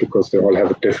stresses because they all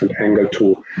have a different angle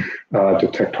to the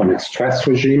tectonic stress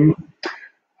regime.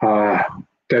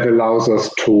 That allows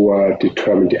us to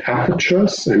determine the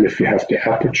apertures, and if we have the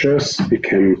apertures, we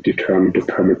can determine the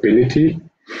permeability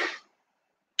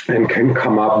and can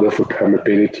come up with a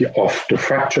permeability of the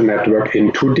fracture network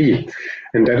in 2D.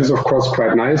 And that is, of course,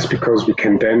 quite nice because we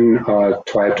can then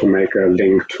try to make a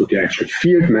link to the actual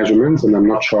field measurements, and I'm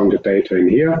not showing the data in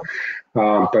here,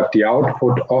 but the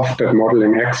output of that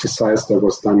modeling exercise that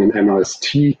was done in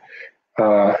NRST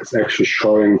is actually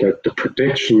showing that the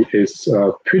prediction is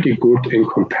pretty good in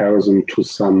comparison to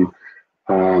some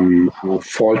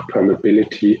fault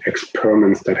permeability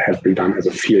experiments that have been done as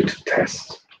a field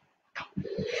test.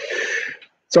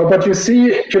 So, but you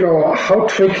see, how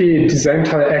tricky this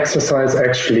entire exercise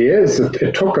actually is.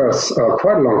 It took us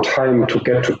quite a long time to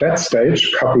get to that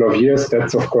stage, a couple of years.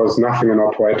 That's, of course, nothing an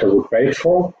operator would wait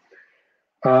for.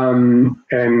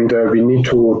 And we need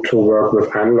to work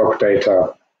with analog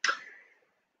data.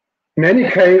 In any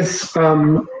case,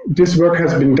 this work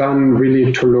has been done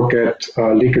really to look at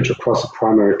leakage across the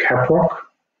primary caprock.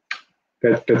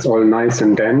 That's all nice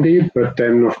and dandy, but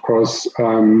then, of course,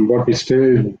 what we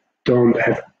still don't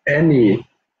have any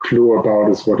clue about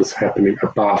is what is happening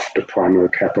above the primary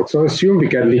caprock. So assume we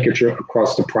get leakage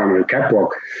across the primary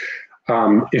caprock.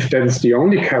 If that is the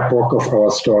only caprock of our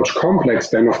storage complex,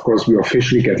 then, of course, we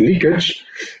officially get leakage,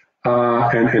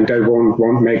 and that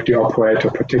won't make the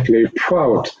operator particularly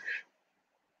proud.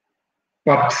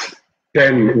 But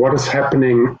then what is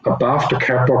happening above the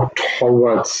caprock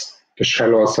towards the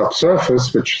shallower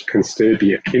subsurface, which can still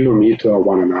be 1 kilometer or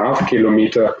 1.5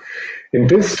 kilometer in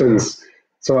distance.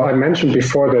 So I mentioned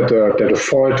before that a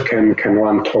fault can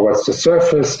run towards the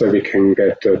surface, that we can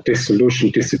get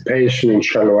dissolution, dissipation in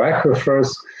shallow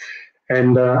aquifers.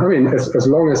 And I mean, as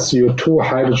long as CO2,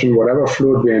 hydrogen, whatever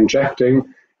fluid we're injecting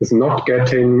is not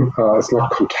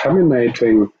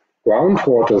contaminating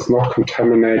groundwater, is not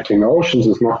contaminating oceans,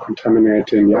 is not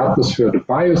contaminating the atmosphere, the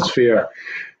biosphere,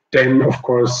 then of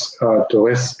course the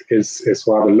risk is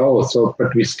rather low. So,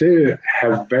 but we still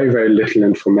have very, very little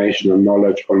information or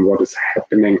knowledge on what is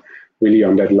happening really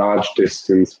on that large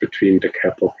distance between the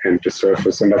caprock and the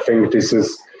surface. And I think this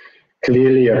is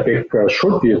clearly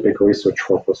should be a big research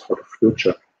focus for the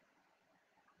future.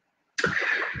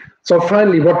 So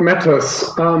finally, what matters?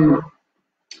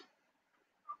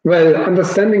 Well,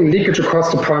 understanding leakage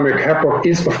across the primary caprock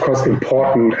is, of course,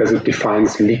 important as it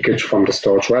defines leakage from the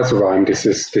storage reservoir. And this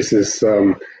is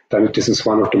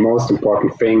one of the most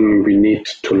important things we need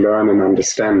to learn and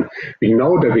understand. We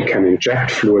know that we can inject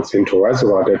fluids into a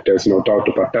reservoir, that there's no doubt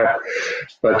about that.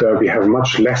 But we have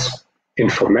much less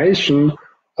information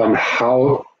on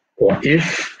how or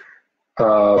if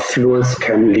fluids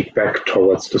can leak back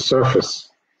towards the surface.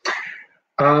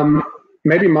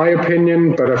 Maybe my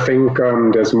opinion, but I think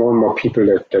there's more and more people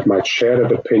that might share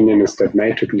that opinion, is that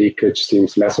matrix leakage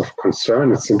seems less of a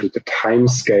concern. It's simply the time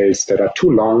scales that are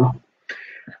too long.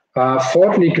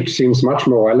 Fault leakage seems much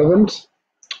more relevant,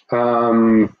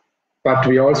 but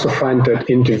we also find that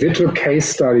individual case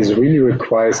studies really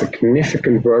require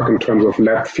significant work in terms of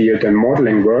lab field and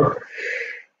modeling work.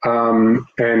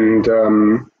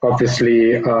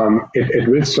 Obviously, it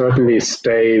will certainly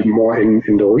stay more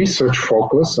in the research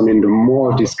focus. I mean, the more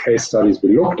of these case studies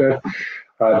we looked at,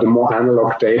 the more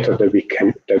analog data that we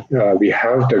can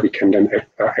then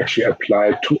actually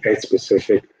apply to a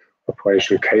specific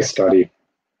operational case study.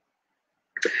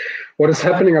 What is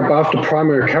happening above the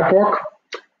primary caprock?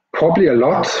 Probably a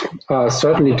lot.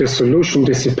 Certainly dissolution,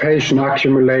 dissipation,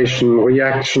 accumulation,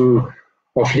 reaction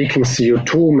of leaking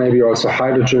CO2, maybe also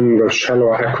hydrogen with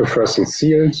shallower aquifers and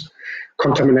seals.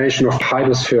 Contamination of the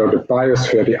hydrosphere, the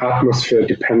biosphere, the atmosphere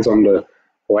depends on the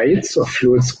rates of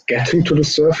fluids getting to the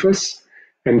surface,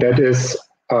 and that is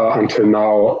until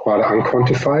now rather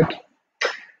unquantified.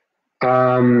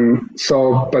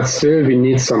 But still we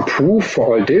need some proof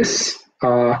for all this,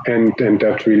 and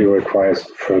that really requires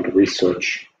further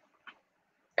research.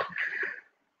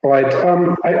 All right,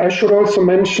 I should also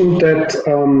mention that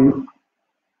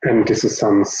and this is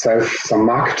some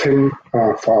marketing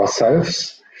for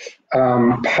ourselves.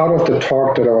 Part of the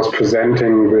talk that I was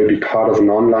presenting will be part of an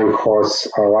online course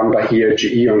run by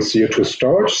ERGE on CO2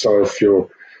 storage. So if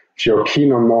you're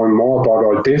keen on knowing more about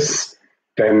all this,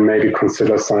 then maybe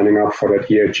consider signing up for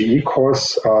that ERGE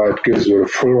course. It gives you a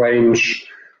full range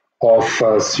of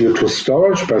CO2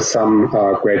 storage by some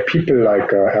great people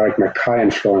like Eric Mackay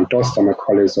and Florent Doster, my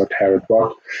colleagues at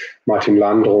Heriot-Watt, Martin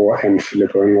Landro and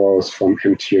Philipp Ringrose from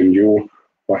MTNU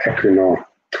or Equinor.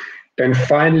 Then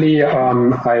finally,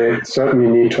 I certainly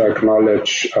need to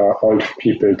acknowledge all the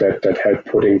people that helped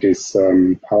putting these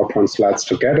PowerPoint slides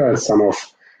together. Some of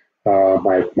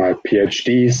my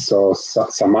PhDs, so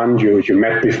Saman, you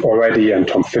met with already, and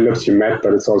Tom Phillips you met,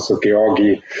 but it's also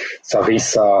Georgi,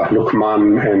 Sarisa,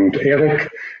 Lukman, and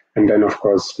Eric. And then, of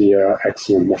course, the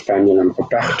excellent Nathaniel and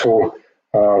Roberto,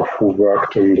 who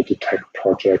worked in the DETECT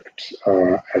project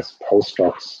as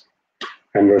postdocs.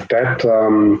 And with that,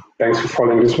 thanks for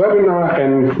following this webinar,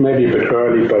 and maybe a bit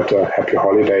early, but happy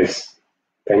holidays.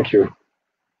 Thank you.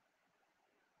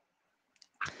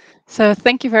 So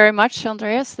thank you very much,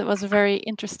 Andreas. That was a very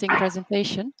interesting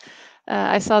presentation.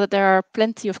 I saw that there are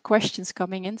plenty of questions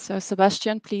coming in. So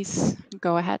Sebastian, please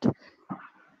go ahead.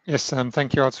 Yes,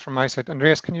 thank you also from my side.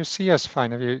 Andreas, can you see us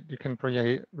fine? You can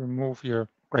probably remove your,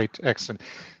 great, excellent.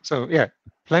 So yeah,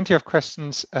 plenty of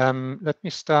questions. Let me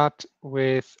start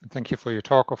with, thank you for your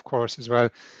talk, of course, as well.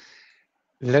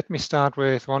 Let me start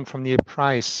with one from Neil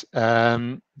Price.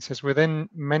 It says, within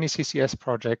many CCS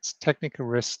projects, technical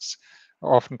risks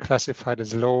are often classified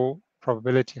as low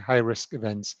probability, high risk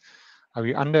events. Are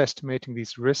we underestimating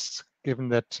these risks given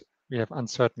that we have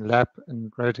uncertain lab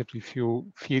and relatively few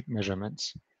field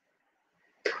measurements?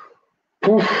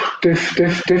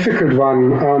 Difficult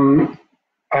one.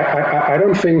 I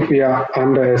don't think we are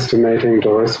underestimating the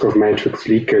risk of matrix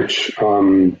leakage.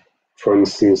 For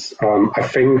instance, I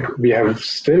think we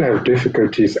still have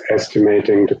difficulties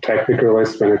estimating the technical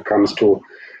risk when it comes to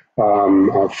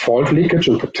fault leakage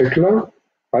in particular.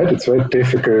 Right, it's very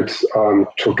difficult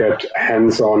to get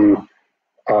hands-on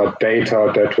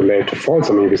data that relate to faults.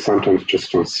 I mean, we sometimes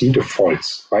just don't see the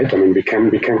faults. Right, I mean, we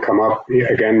can come up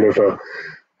again with a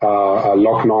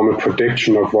log normal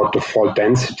prediction of what the fault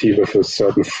density with a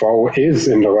certain flow is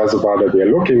in the reservoir that we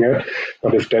are looking at.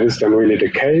 But if that is then really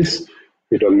the case,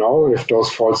 we don't know if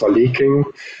those faults are leaking.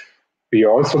 We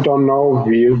also don't know.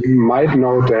 We might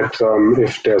know that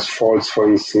if there's faults, for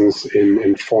instance,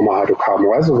 in former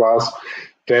hydrocarbon reservoirs,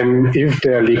 then if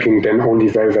they're leaking, then only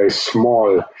very, very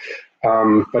small.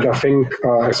 But I think,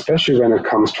 especially when it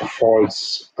comes to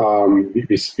faults,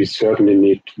 we certainly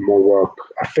need more work.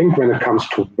 I think when it comes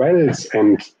to wells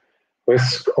and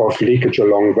risk of leakage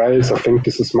along wells, I think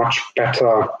this is much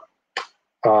better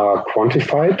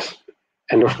quantified.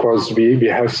 And of course, we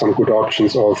have some good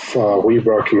options of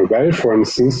reworking a well, for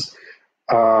instance,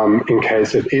 in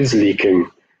case it is leaking.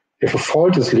 If a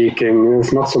fault is leaking,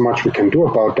 there's not so much we can do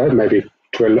about that, maybe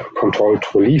drill a controlled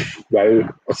relief well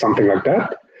or something like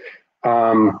that.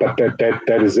 But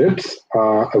that is it.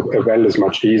 A well is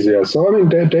much easier. So I mean,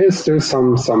 there is still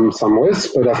some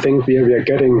risk, but I think we are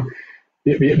getting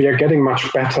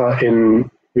much better in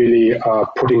really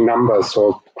putting numbers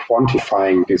or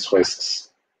quantifying these risks.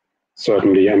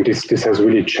 Certainly, and this has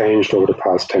really changed over the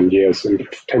past 10 years. And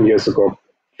 10 years ago,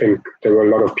 I think there were a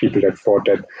lot of people that thought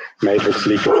that matrix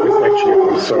leakage was actually a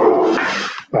concern.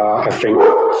 I think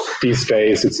these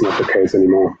days it's not the case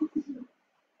anymore.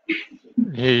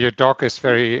 Your dog is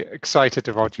very excited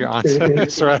about your answer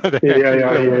as well.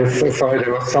 Yeah. So sorry,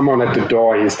 there was someone at the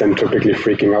door. He's then typically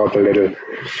freaking out a little.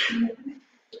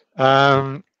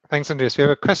 Thanks, Andreas. We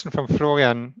have a question from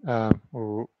Florian,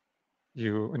 who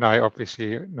you and I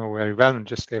obviously know very well and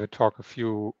just gave a talk a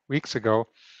few weeks ago.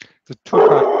 It's a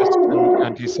two-part question,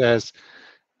 and he says,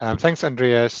 thanks,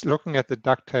 Andreas. Looking at the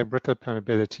ductile brittle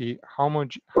permeability, how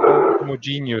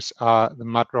homogeneous are the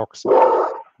mud rocks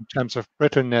in terms of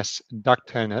brittleness and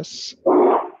ductileness?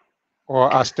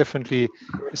 Or asked differently,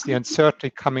 is the uncertainty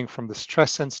coming from the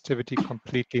stress sensitivity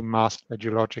completely masked by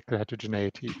geological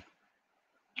heterogeneity?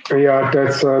 Yeah,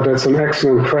 that's an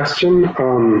excellent question.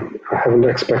 I haven't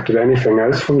expected anything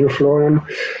else from you, Florian.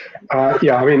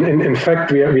 Yeah, I mean, in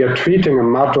fact, we are treating a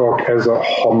mud rock as a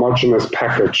homogeneous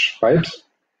package, right?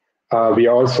 We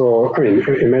also, I mean,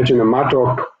 imagine a mud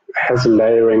rock has a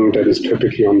layering that is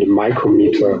typically on the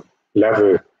micrometer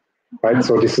level, right?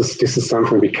 So this is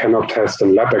something we cannot test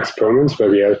in lab experiments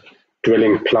where we are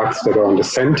drilling plugs that are on the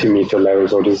centimeter level.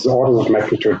 So this is orders of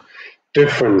magnitude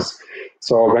difference.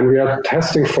 So when we are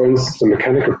testing, for instance, the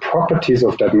mechanical properties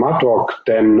of that mud rock,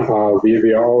 then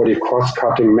we are already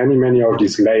cross-cutting many of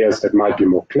these layers that might be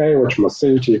more clay, which more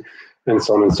silty, and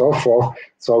so on and so forth.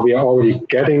 So we are already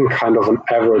getting kind of an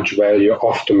average value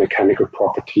of the mechanical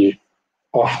property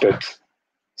of that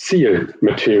seal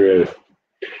material.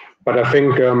 But I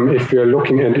think if we are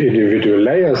looking at individual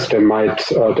layers, there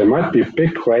might be a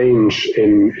big range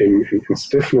in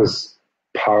stiffness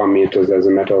parameters, as a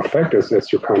matter of fact, as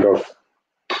you kind of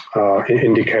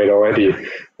indicate already,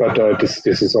 but this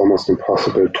is almost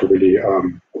impossible to really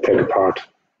take apart.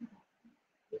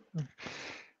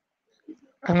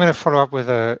 I'm going to follow up with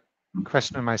a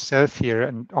question myself here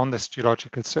and on this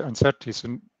geological uncertainties.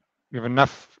 And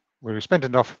we spent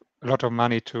a lot of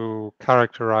money to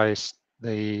characterize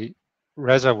the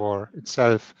reservoir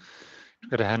itself to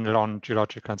get a handle on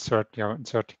geological uncertainty. How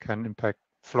uncertainty can impact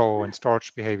flow and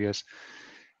storage behaviors.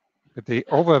 But the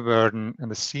overburden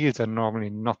and the seals are normally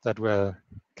not that well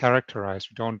characterized.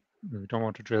 We don't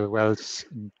want to drill wells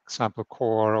in sample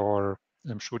core or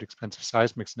shoot expensive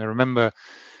seismics. And I remember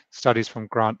studies from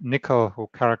Grant Nickel who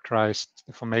characterized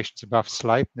the formations above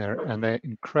Sleipner, and they're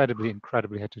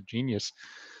incredibly heterogeneous.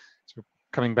 So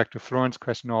coming back to Florence'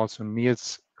 question, also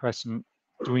Niels' question,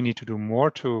 do we need to do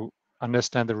more to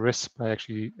understand the risk by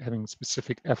actually having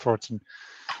specific efforts in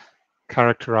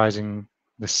characterizing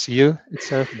the seal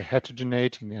itself, and the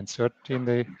heterogeneity, and the uncertainty in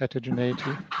the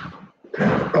heterogeneity?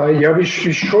 Yeah, we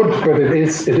should, but it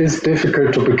is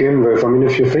difficult to begin with. I mean,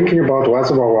 if you're thinking about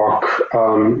reservoir rock,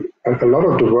 a lot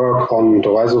of the work on the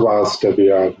reservoirs that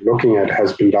we are looking at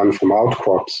has been done from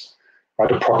outcrops.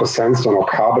 The proper sandstone or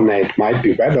carbonate might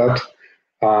be weathered,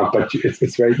 but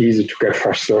it's very easy to get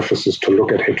fresh surfaces to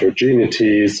look at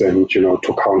heterogeneities and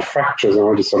to count fractures and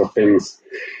all these sort of things.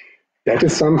 That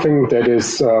is something that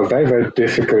is very, very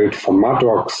difficult for mud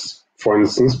rocks, for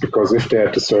instance, because if they're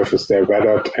at the surface, they're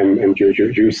weathered and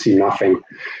you see nothing.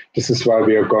 This is why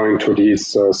we are going to these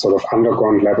sort of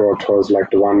underground laboratories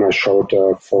like the one I showed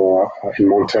in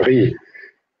Monterrey.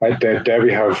 Right, there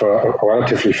we have a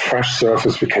relatively fresh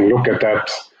surface. We can look at that.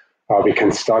 We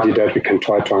can study that. We can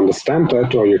try to understand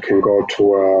that. Or you can go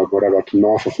to the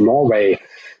north of Norway,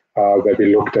 where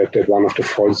we looked at one of the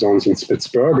fault zones in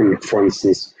Spitsbergen, for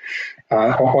instance.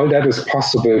 All that is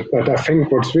possible, but I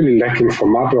think what's really lacking for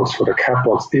mud rocks, for the cap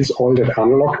rocks, is all that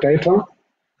analog data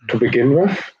to begin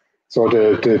with. So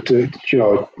the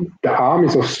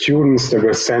armies of students that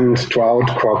were sent to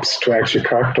outcrops to actually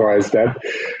characterize that,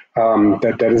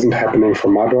 that isn't happening for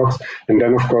mud rocks. And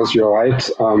then, of course, you're right.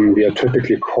 We are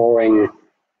typically coring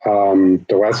the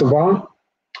reservoir,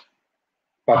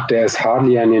 but there's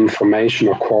hardly any information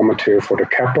or core material for the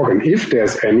cap rock. And if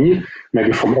there's any,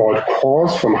 maybe from old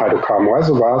cores, from hydrocarbon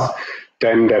reservoirs,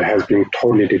 then that has been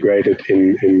totally degraded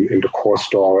in the core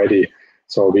store already.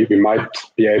 So we might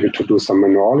be able to do some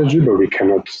mineralogy, but we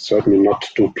cannot certainly not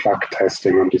do plug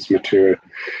testing on this material.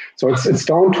 So it's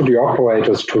down to the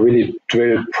operators to really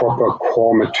drill proper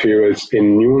core materials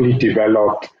in newly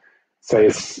developed, say,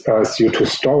 CO2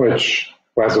 storage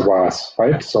reservoirs,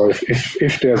 right? So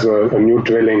if there's a new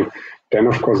drilling, then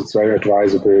of course it's very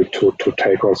advisable to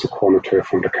take also core material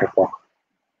from the cap rock.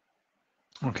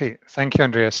 Okay, thank you,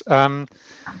 Andreas. A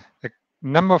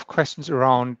number of questions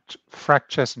around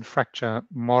fractures and fracture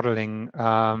modeling.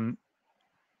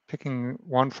 Picking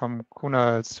one from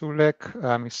Kunal Sulek,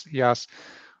 he asks,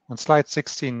 on slide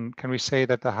 16, can we say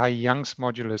that the high Young's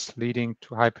modulus leading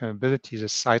to high permeability is a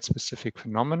site-specific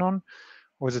phenomenon,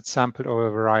 or is it sampled over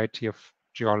a variety of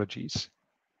geologies?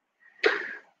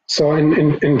 So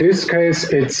in this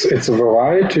case, it's a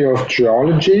variety of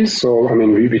geologies. So I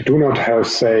mean, we do not have,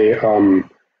 say,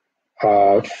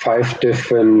 5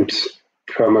 different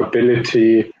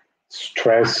permeability,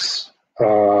 stress,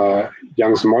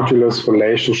 Young's modulus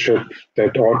relationship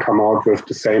that all come out with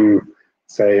the same,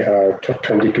 say,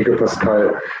 20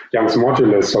 gigapascal Young's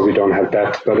modulus. So we don't have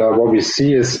that. But what we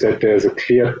see is that there's a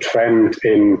clear trend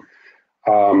in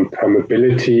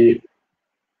permeability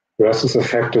versus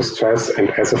effective stress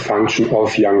and as a function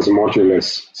of Young's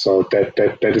modulus. So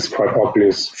that is quite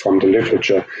obvious from the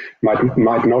literature.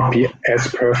 Might not be as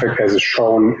perfect as is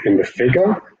shown in the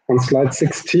figure on slide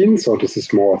 16. So this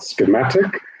is more schematic,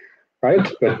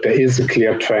 right? But there is a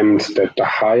clear trend that the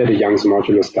higher the Young's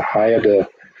modulus, the higher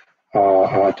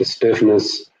the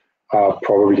stiffness,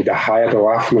 probably the higher the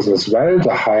roughness as well,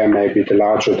 the higher maybe the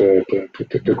larger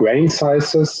the grain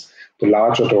sizes, the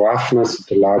larger the roughness,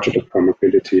 the larger the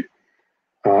permeability.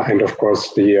 And of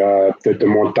course, the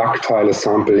more ductile a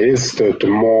sample is, the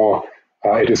more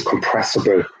it is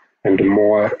compressible, and the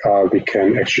more we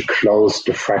can actually close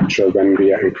the fracture when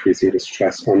we are increasing the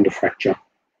stress on the fracture.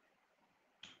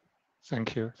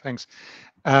 Thank you. Thanks.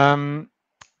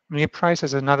 Neil Price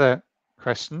has another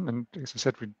question, and as I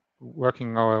said, we're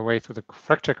working our way through the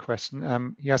fracture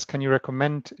question. He asks, can you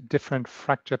recommend a different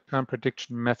fracture perm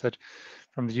prediction method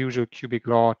from the usual cubic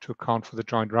law to account for the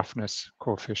joint roughness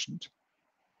coefficient?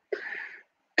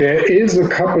 There is a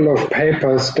couple of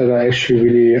papers that are actually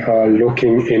really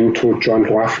looking into joint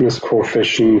roughness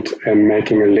coefficient and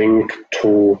making a link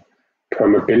to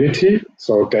permeability.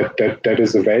 So that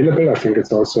is available. I think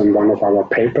it's also in one of our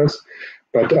papers.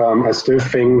 But I still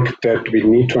think that we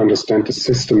need to understand the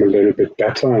system a little bit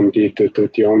better. And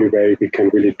the only way we can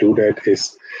really do that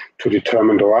is to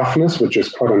determine the roughness, which is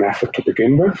quite an effort to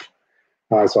begin with.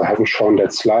 So I haven't shown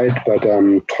that slide, but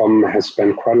Tom has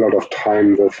spent quite a lot of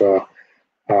time with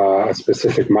a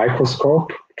specific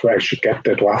microscope to actually get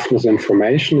that roughness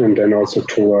information, and then also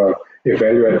to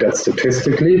evaluate that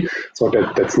statistically. So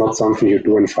that's not something you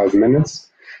do in 5 minutes.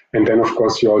 And then, of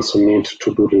course, you also need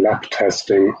to do the lab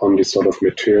testing on this sort of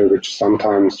material, which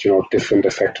sometimes, different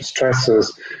effective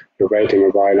stresses, you're waiting a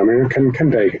while. I mean, it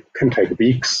can take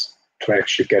weeks to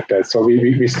actually get that. So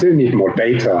we still need more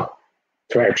data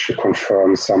to actually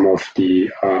confirm some of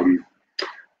the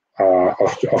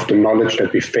of the knowledge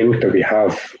that we think that we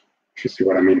have, if you see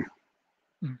what I mean.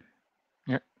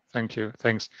 Yeah, thank you.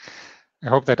 Thanks. I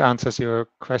hope that answers your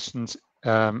questions,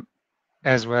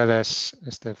 as well as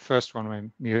the first one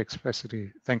when Neil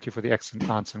explicitly. Thank you for the excellent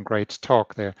answer and great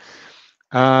talk there.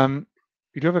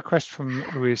 We do have a question from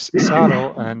Luis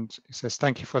Salo, and he says,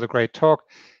 thank you for the great talk.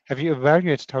 Have you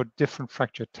evaluated how different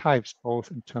fracture types,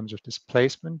 both in terms of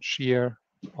displacement, shear,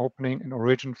 opening, and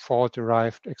origin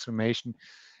fault-derived exhumation,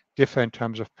 differ in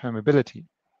terms of permeability?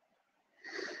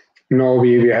 No,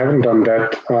 we haven't done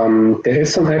that. There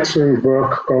is some excellent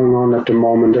work going on at the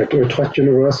moment at Utrecht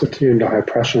University in the high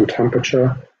pressure and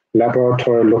temperature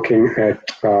laboratory looking at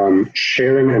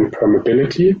shearing and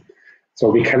permeability. So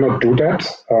we cannot do that.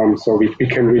 So we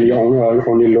can really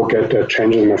only look at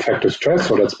changes in effective stress.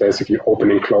 So that's basically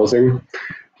opening, closing,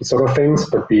 sort of things.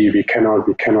 But we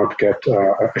cannot get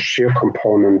a shear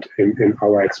component in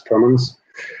our experiments.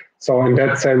 So in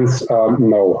that sense,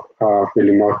 no,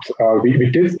 really not.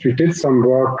 We did some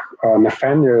work.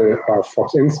 Nathaniel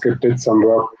Fox-Inskip did some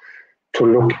work to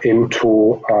look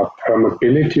into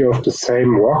permeability of the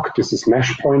same rock. This is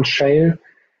mesh point shale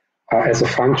as a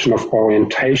function of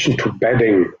orientation to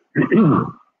bedding.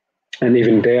 And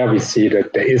even there we see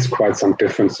that there is quite some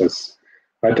differences.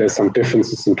 Right? There's some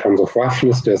differences in terms of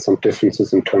roughness. There's some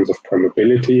differences in terms of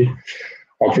permeability.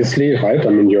 Obviously, right? I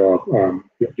mean, you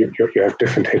have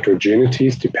different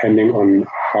heterogeneities depending on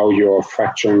how you're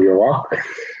fracturing your rock.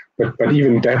 But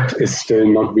even that is still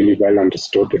not really well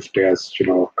understood if there's,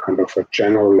 kind of a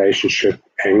general relationship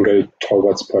angle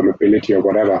towards permeability or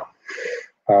whatever.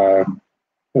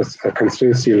 I can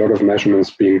still see a lot of measurements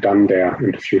being done there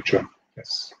in the future.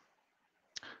 Yes.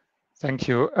 Thank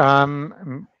you.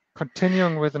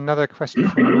 Continuing with another question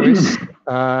from Luis,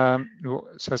 who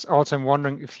says, also I'm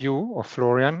wondering if you or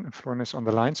Florian is on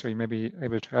the line, so you may be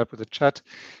able to help with the chat.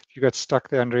 If you got stuck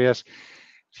there, Andreas,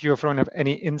 if you or Florian have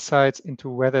any insights into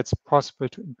whether it's possible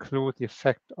to include the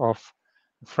effect of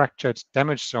the fractured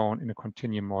damage zone in a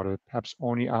continuum model, perhaps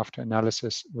only after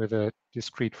analysis with a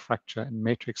discrete fracture and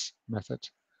matrix method.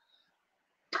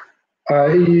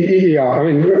 Yeah, I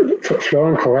mean,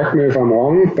 Florian, correct me if I'm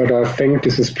wrong, but I think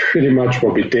this is pretty much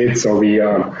what we did. So we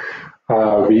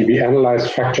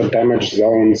analyzed fracture damage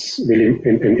zones really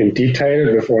in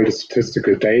detail with all the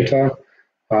statistical data.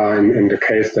 In the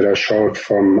case that I showed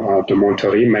from the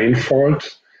Monterey main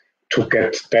fault, to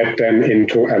get that then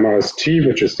into MRST,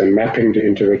 which is then mapping the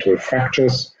individual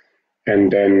fractures,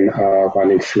 and then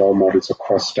running flow models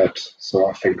across that. So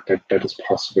I think that is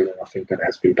possible, and I think that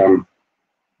has been done.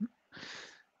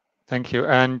 Thank you.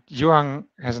 And Yuang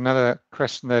has another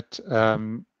question that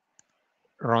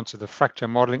around to the fracture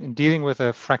modeling. In dealing with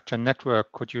a fracture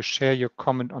network, could you share your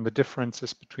comment on the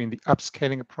differences between the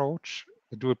upscaling approach,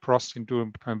 the dual porosity and dual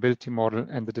permeability model,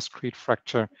 and the discrete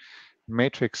fracture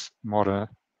matrix model?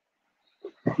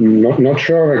 Not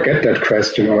sure I get that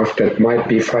question, or if that might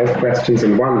be 5 questions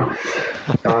in one.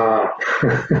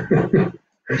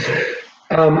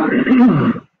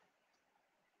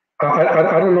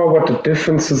 I don't know what the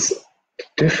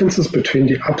differences between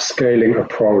the upscaling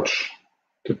approach,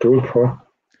 the dual pro.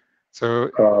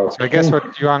 So I guess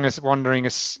what Yuang is wondering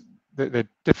is the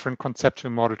different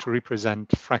conceptual model to represent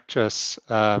fractures,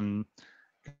 the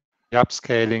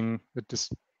upscaling, this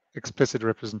explicit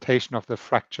representation of the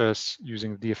fractures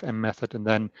using the DFM method, and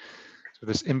then so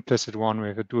this implicit one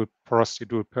with a dual porosity,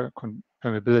 dual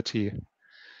permeability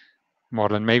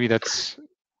model. And maybe that's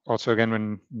also, again,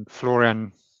 when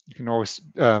Florian, you can always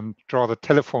draw the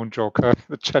telephone joker,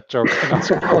 the chat joker.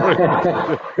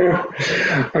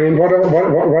 I mean,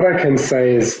 what I can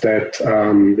say is that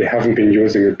we haven't been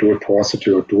using a dual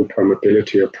porosity or dual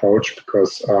permeability approach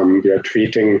because we are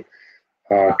treating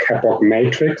Kapok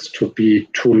matrix to be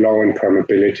too low in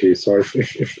permeability. So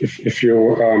if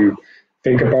you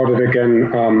think about it again,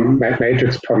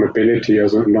 matrix permeability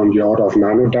is on the order of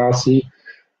nanodarcy,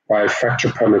 while fracture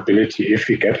permeability, if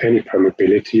we get any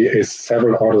permeability, is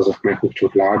several orders of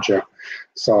magnitude larger.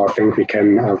 So I think we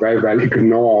can very well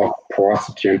ignore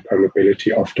porosity and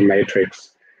permeability of the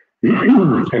matrix.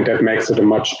 And that makes it a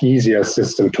much easier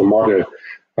system to model.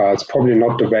 It's probably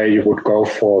not the way you would go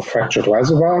for fractured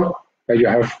reservoir, where you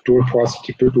have dual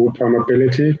porosity to dual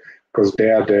permeability, because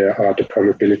there the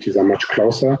permeabilities are much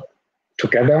closer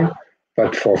together.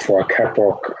 But for a cap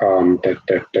rock,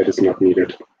 that is not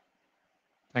needed.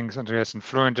 Thanks, Andreas. And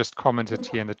Florian just commented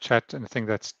here in the chat, and I think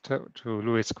that's to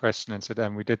Louis' question, and said,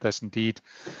 we did this indeed.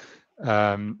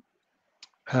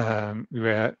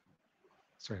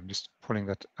 Sorry, I'm just pulling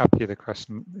that up here. The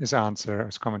question is answer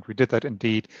as comment. We did that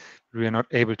indeed. We are not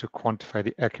able to quantify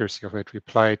the accuracy of it. We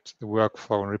applied the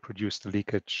workflow and reproduced the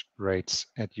leakage rates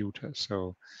at Utah.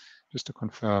 So just to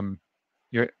confirm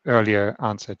your earlier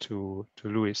answer to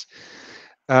Louis.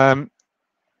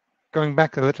 Going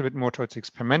back a little bit more towards the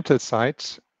experimental side,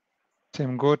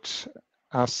 Tim Good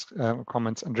asks,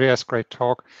 comments, Andreas, great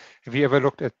talk. Have you ever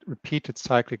looked at repeated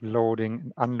cyclic loading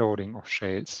and unloading of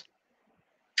shales?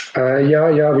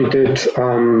 Yeah, we did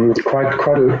quite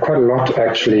a lot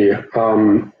actually,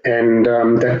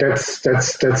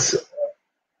 that's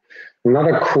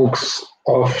another crux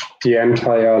of the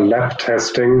entire lab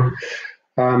testing.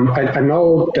 I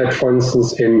know that, for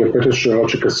instance, in the British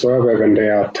Geological Survey, when they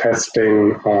are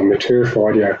testing material for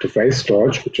radioactive waste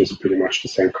storage, which is pretty much the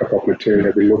same type of material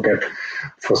that we look at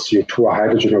for CO2 or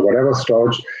hydrogen or whatever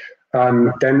storage,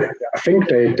 then I think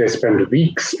they spend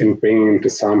weeks in bringing the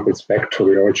samples back to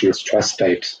the original stress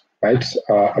state, right?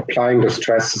 Applying the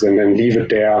stresses and then leave it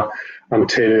there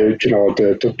until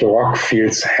the rock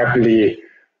feels happily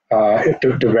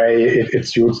the way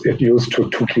it used to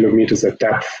 2 kilometers at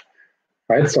depth,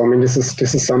 right? So I mean, this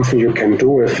is something you can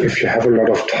do if you have a lot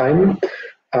of time.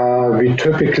 We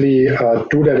typically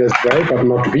do that as well, but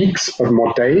not weeks, but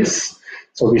more days.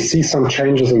 So we see some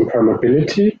changes in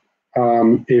permeability.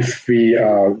 If we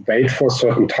wait for a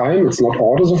certain time, it's not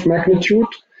orders of magnitude.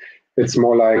 It's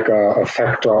more like a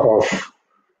factor of,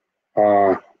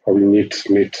 probably need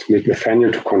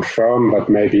Nathaniel to confirm, but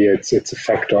maybe it's a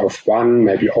factor of 1,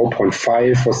 maybe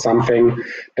 0.5 or something,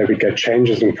 that we get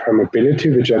changes in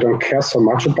permeability, which I don't care so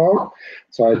much about.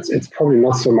 So it's probably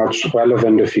not so much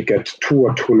relevant if we get 2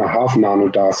 or 2.5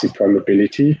 nanodarcy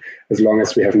permeability, as long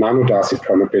as we have nanodarcy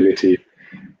permeability.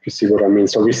 If you see what I mean.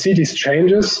 So we see these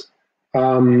changes.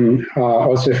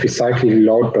 Also if we cyclically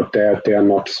load, but they're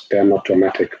not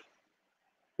dramatic.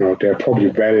 They're probably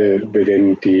well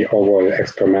within the overall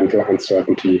experimental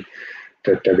uncertainty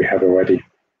that we have already.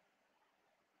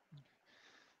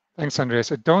 Thanks,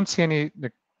 Andreas. I don't see any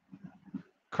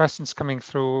questions coming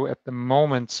through at the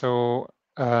moment, so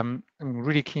I'm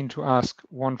really keen to ask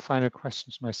one final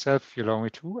question myself, if you allow me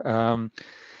to.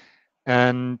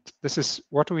 And this is,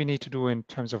 what do we need to do in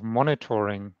terms of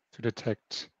monitoring to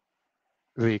detect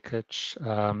leakage?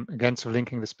 Again, so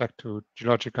linking this back to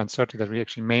geological uncertainty, that we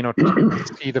actually may not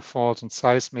see the faults and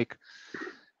seismic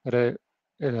that are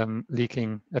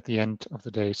leaking at the end of the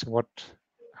day. So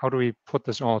how do we put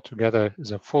this all together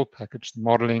as a full package, the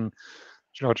modeling,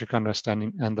 geological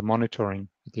understanding, and the monitoring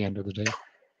at the end of the day?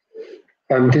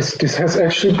 This has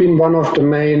actually been one of the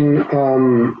main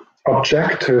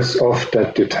objectives of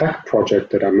that DETECT project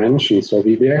that I mentioned. So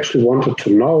we actually wanted to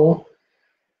know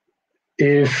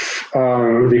if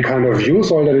we kind of use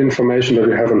all that information that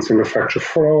we have on single fracture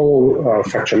flow,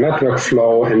 fracture network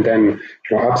flow, and then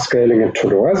upscaling it to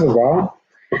the reservoir,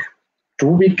 do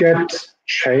we get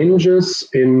changes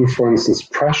in, for instance,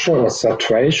 pressure or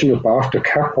saturation above the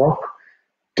cap rock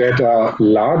that are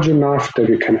large enough that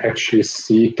we can actually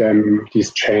see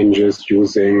these changes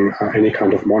using any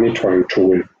kind of monitoring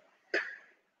tool?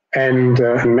 And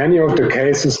in many of the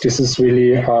cases, this is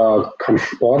really kind of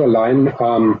borderline.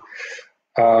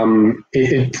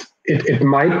 It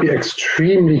might be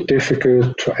extremely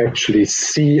difficult to actually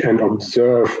see and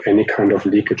observe any kind of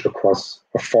leakage across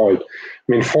a fault. I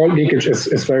mean, fault leakage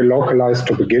is very localized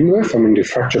to begin with. I mean, the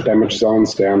fracture damage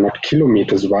zones, they are not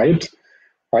kilometers wide,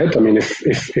 right? I mean,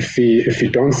 if we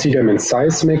don't see them in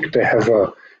seismic, they have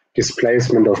a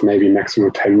displacement of maybe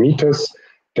maximum 10 meters.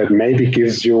 That maybe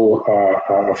gives you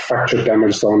a fracture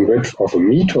damage zone width of 1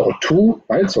 meter or 2,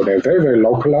 right? So they're very, very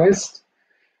localized.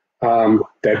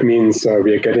 That means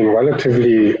we are getting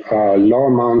relatively low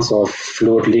amounts of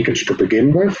fluid leakage to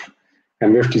begin with.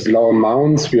 And with these low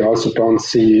amounts, we also don't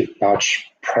see large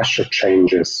pressure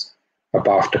changes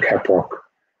above the cap rock,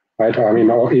 right? I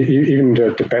mean, even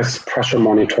the best pressure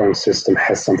monitoring system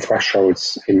has some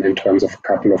thresholds in terms of a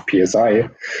couple of PSI.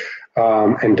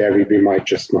 And there we might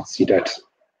just not see that.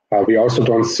 We also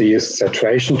don't see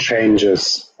saturation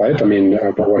changes, right? I mean,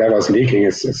 whatever's leaking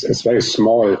is very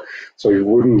small, so you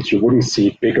wouldn't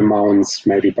see big amounts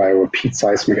maybe by repeat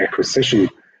seismic acquisition,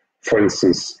 for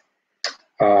instance.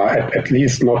 At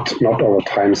least not over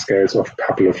time scales of a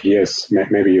couple of years.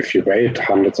 Maybe if you wait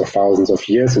hundreds of thousands of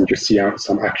years and you see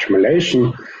some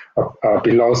accumulation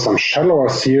below some shallower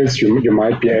seals, you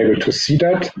might be able to see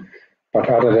that, but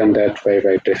other than that,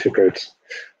 very difficult.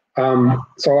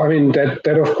 So I mean that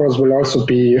of course will also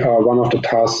be one of the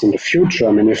tasks in the future.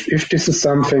 I mean, if this is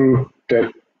something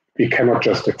that we cannot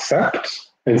just accept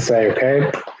and say,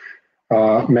 okay,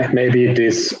 maybe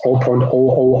this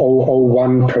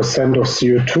 0.00001% of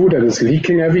CO2 that is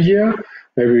leaking every year,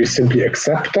 maybe we simply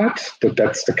accept that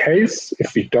that's the case.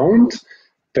 If we don't,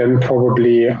 then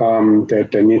probably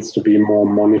there needs to be more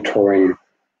monitoring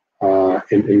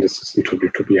in the system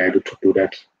to be able to do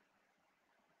that.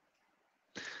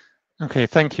 Okay,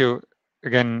 thank you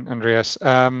again, Andreas.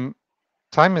 Time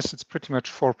is, it's pretty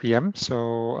much 4 p.m.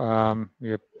 So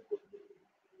we're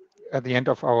at the end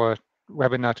of our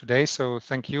webinar today. So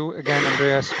thank you again,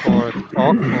 Andreas, for the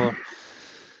talk, for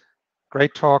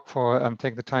great talk, for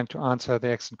taking the time to answer the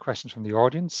excellent questions from the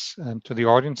audience. And to the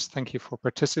audience, thank you for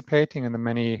participating in the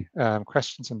many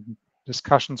questions and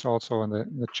discussions also in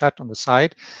the chat on the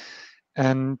side.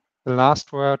 And the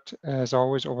last word, as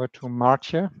always, over to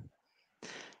Martje.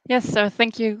 Yes, so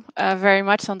thank you very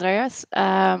much, Andreas.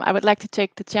 I would like to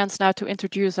take the chance now to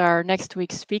introduce our next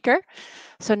week's speaker.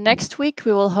 So next week,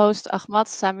 we will host Ahmad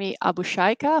Sami Abu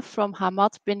Shaika from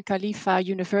Hamad bin Khalifa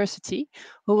University,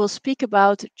 who will speak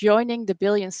about joining the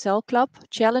Billion Cell Club,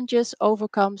 challenges,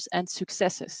 overcomes, and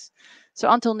successes.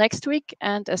 So until next week,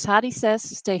 and as Hadi says,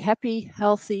 stay happy,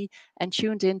 healthy, and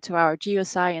tuned in to our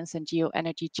Geoscience and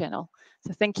Geoenergy channel.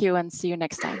 So thank you and see you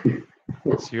next time.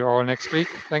 See you all next week.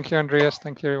 Thank you, Andreas.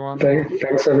 Thank you, everyone.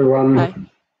 Thanks, everyone. Bye.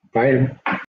 Bye.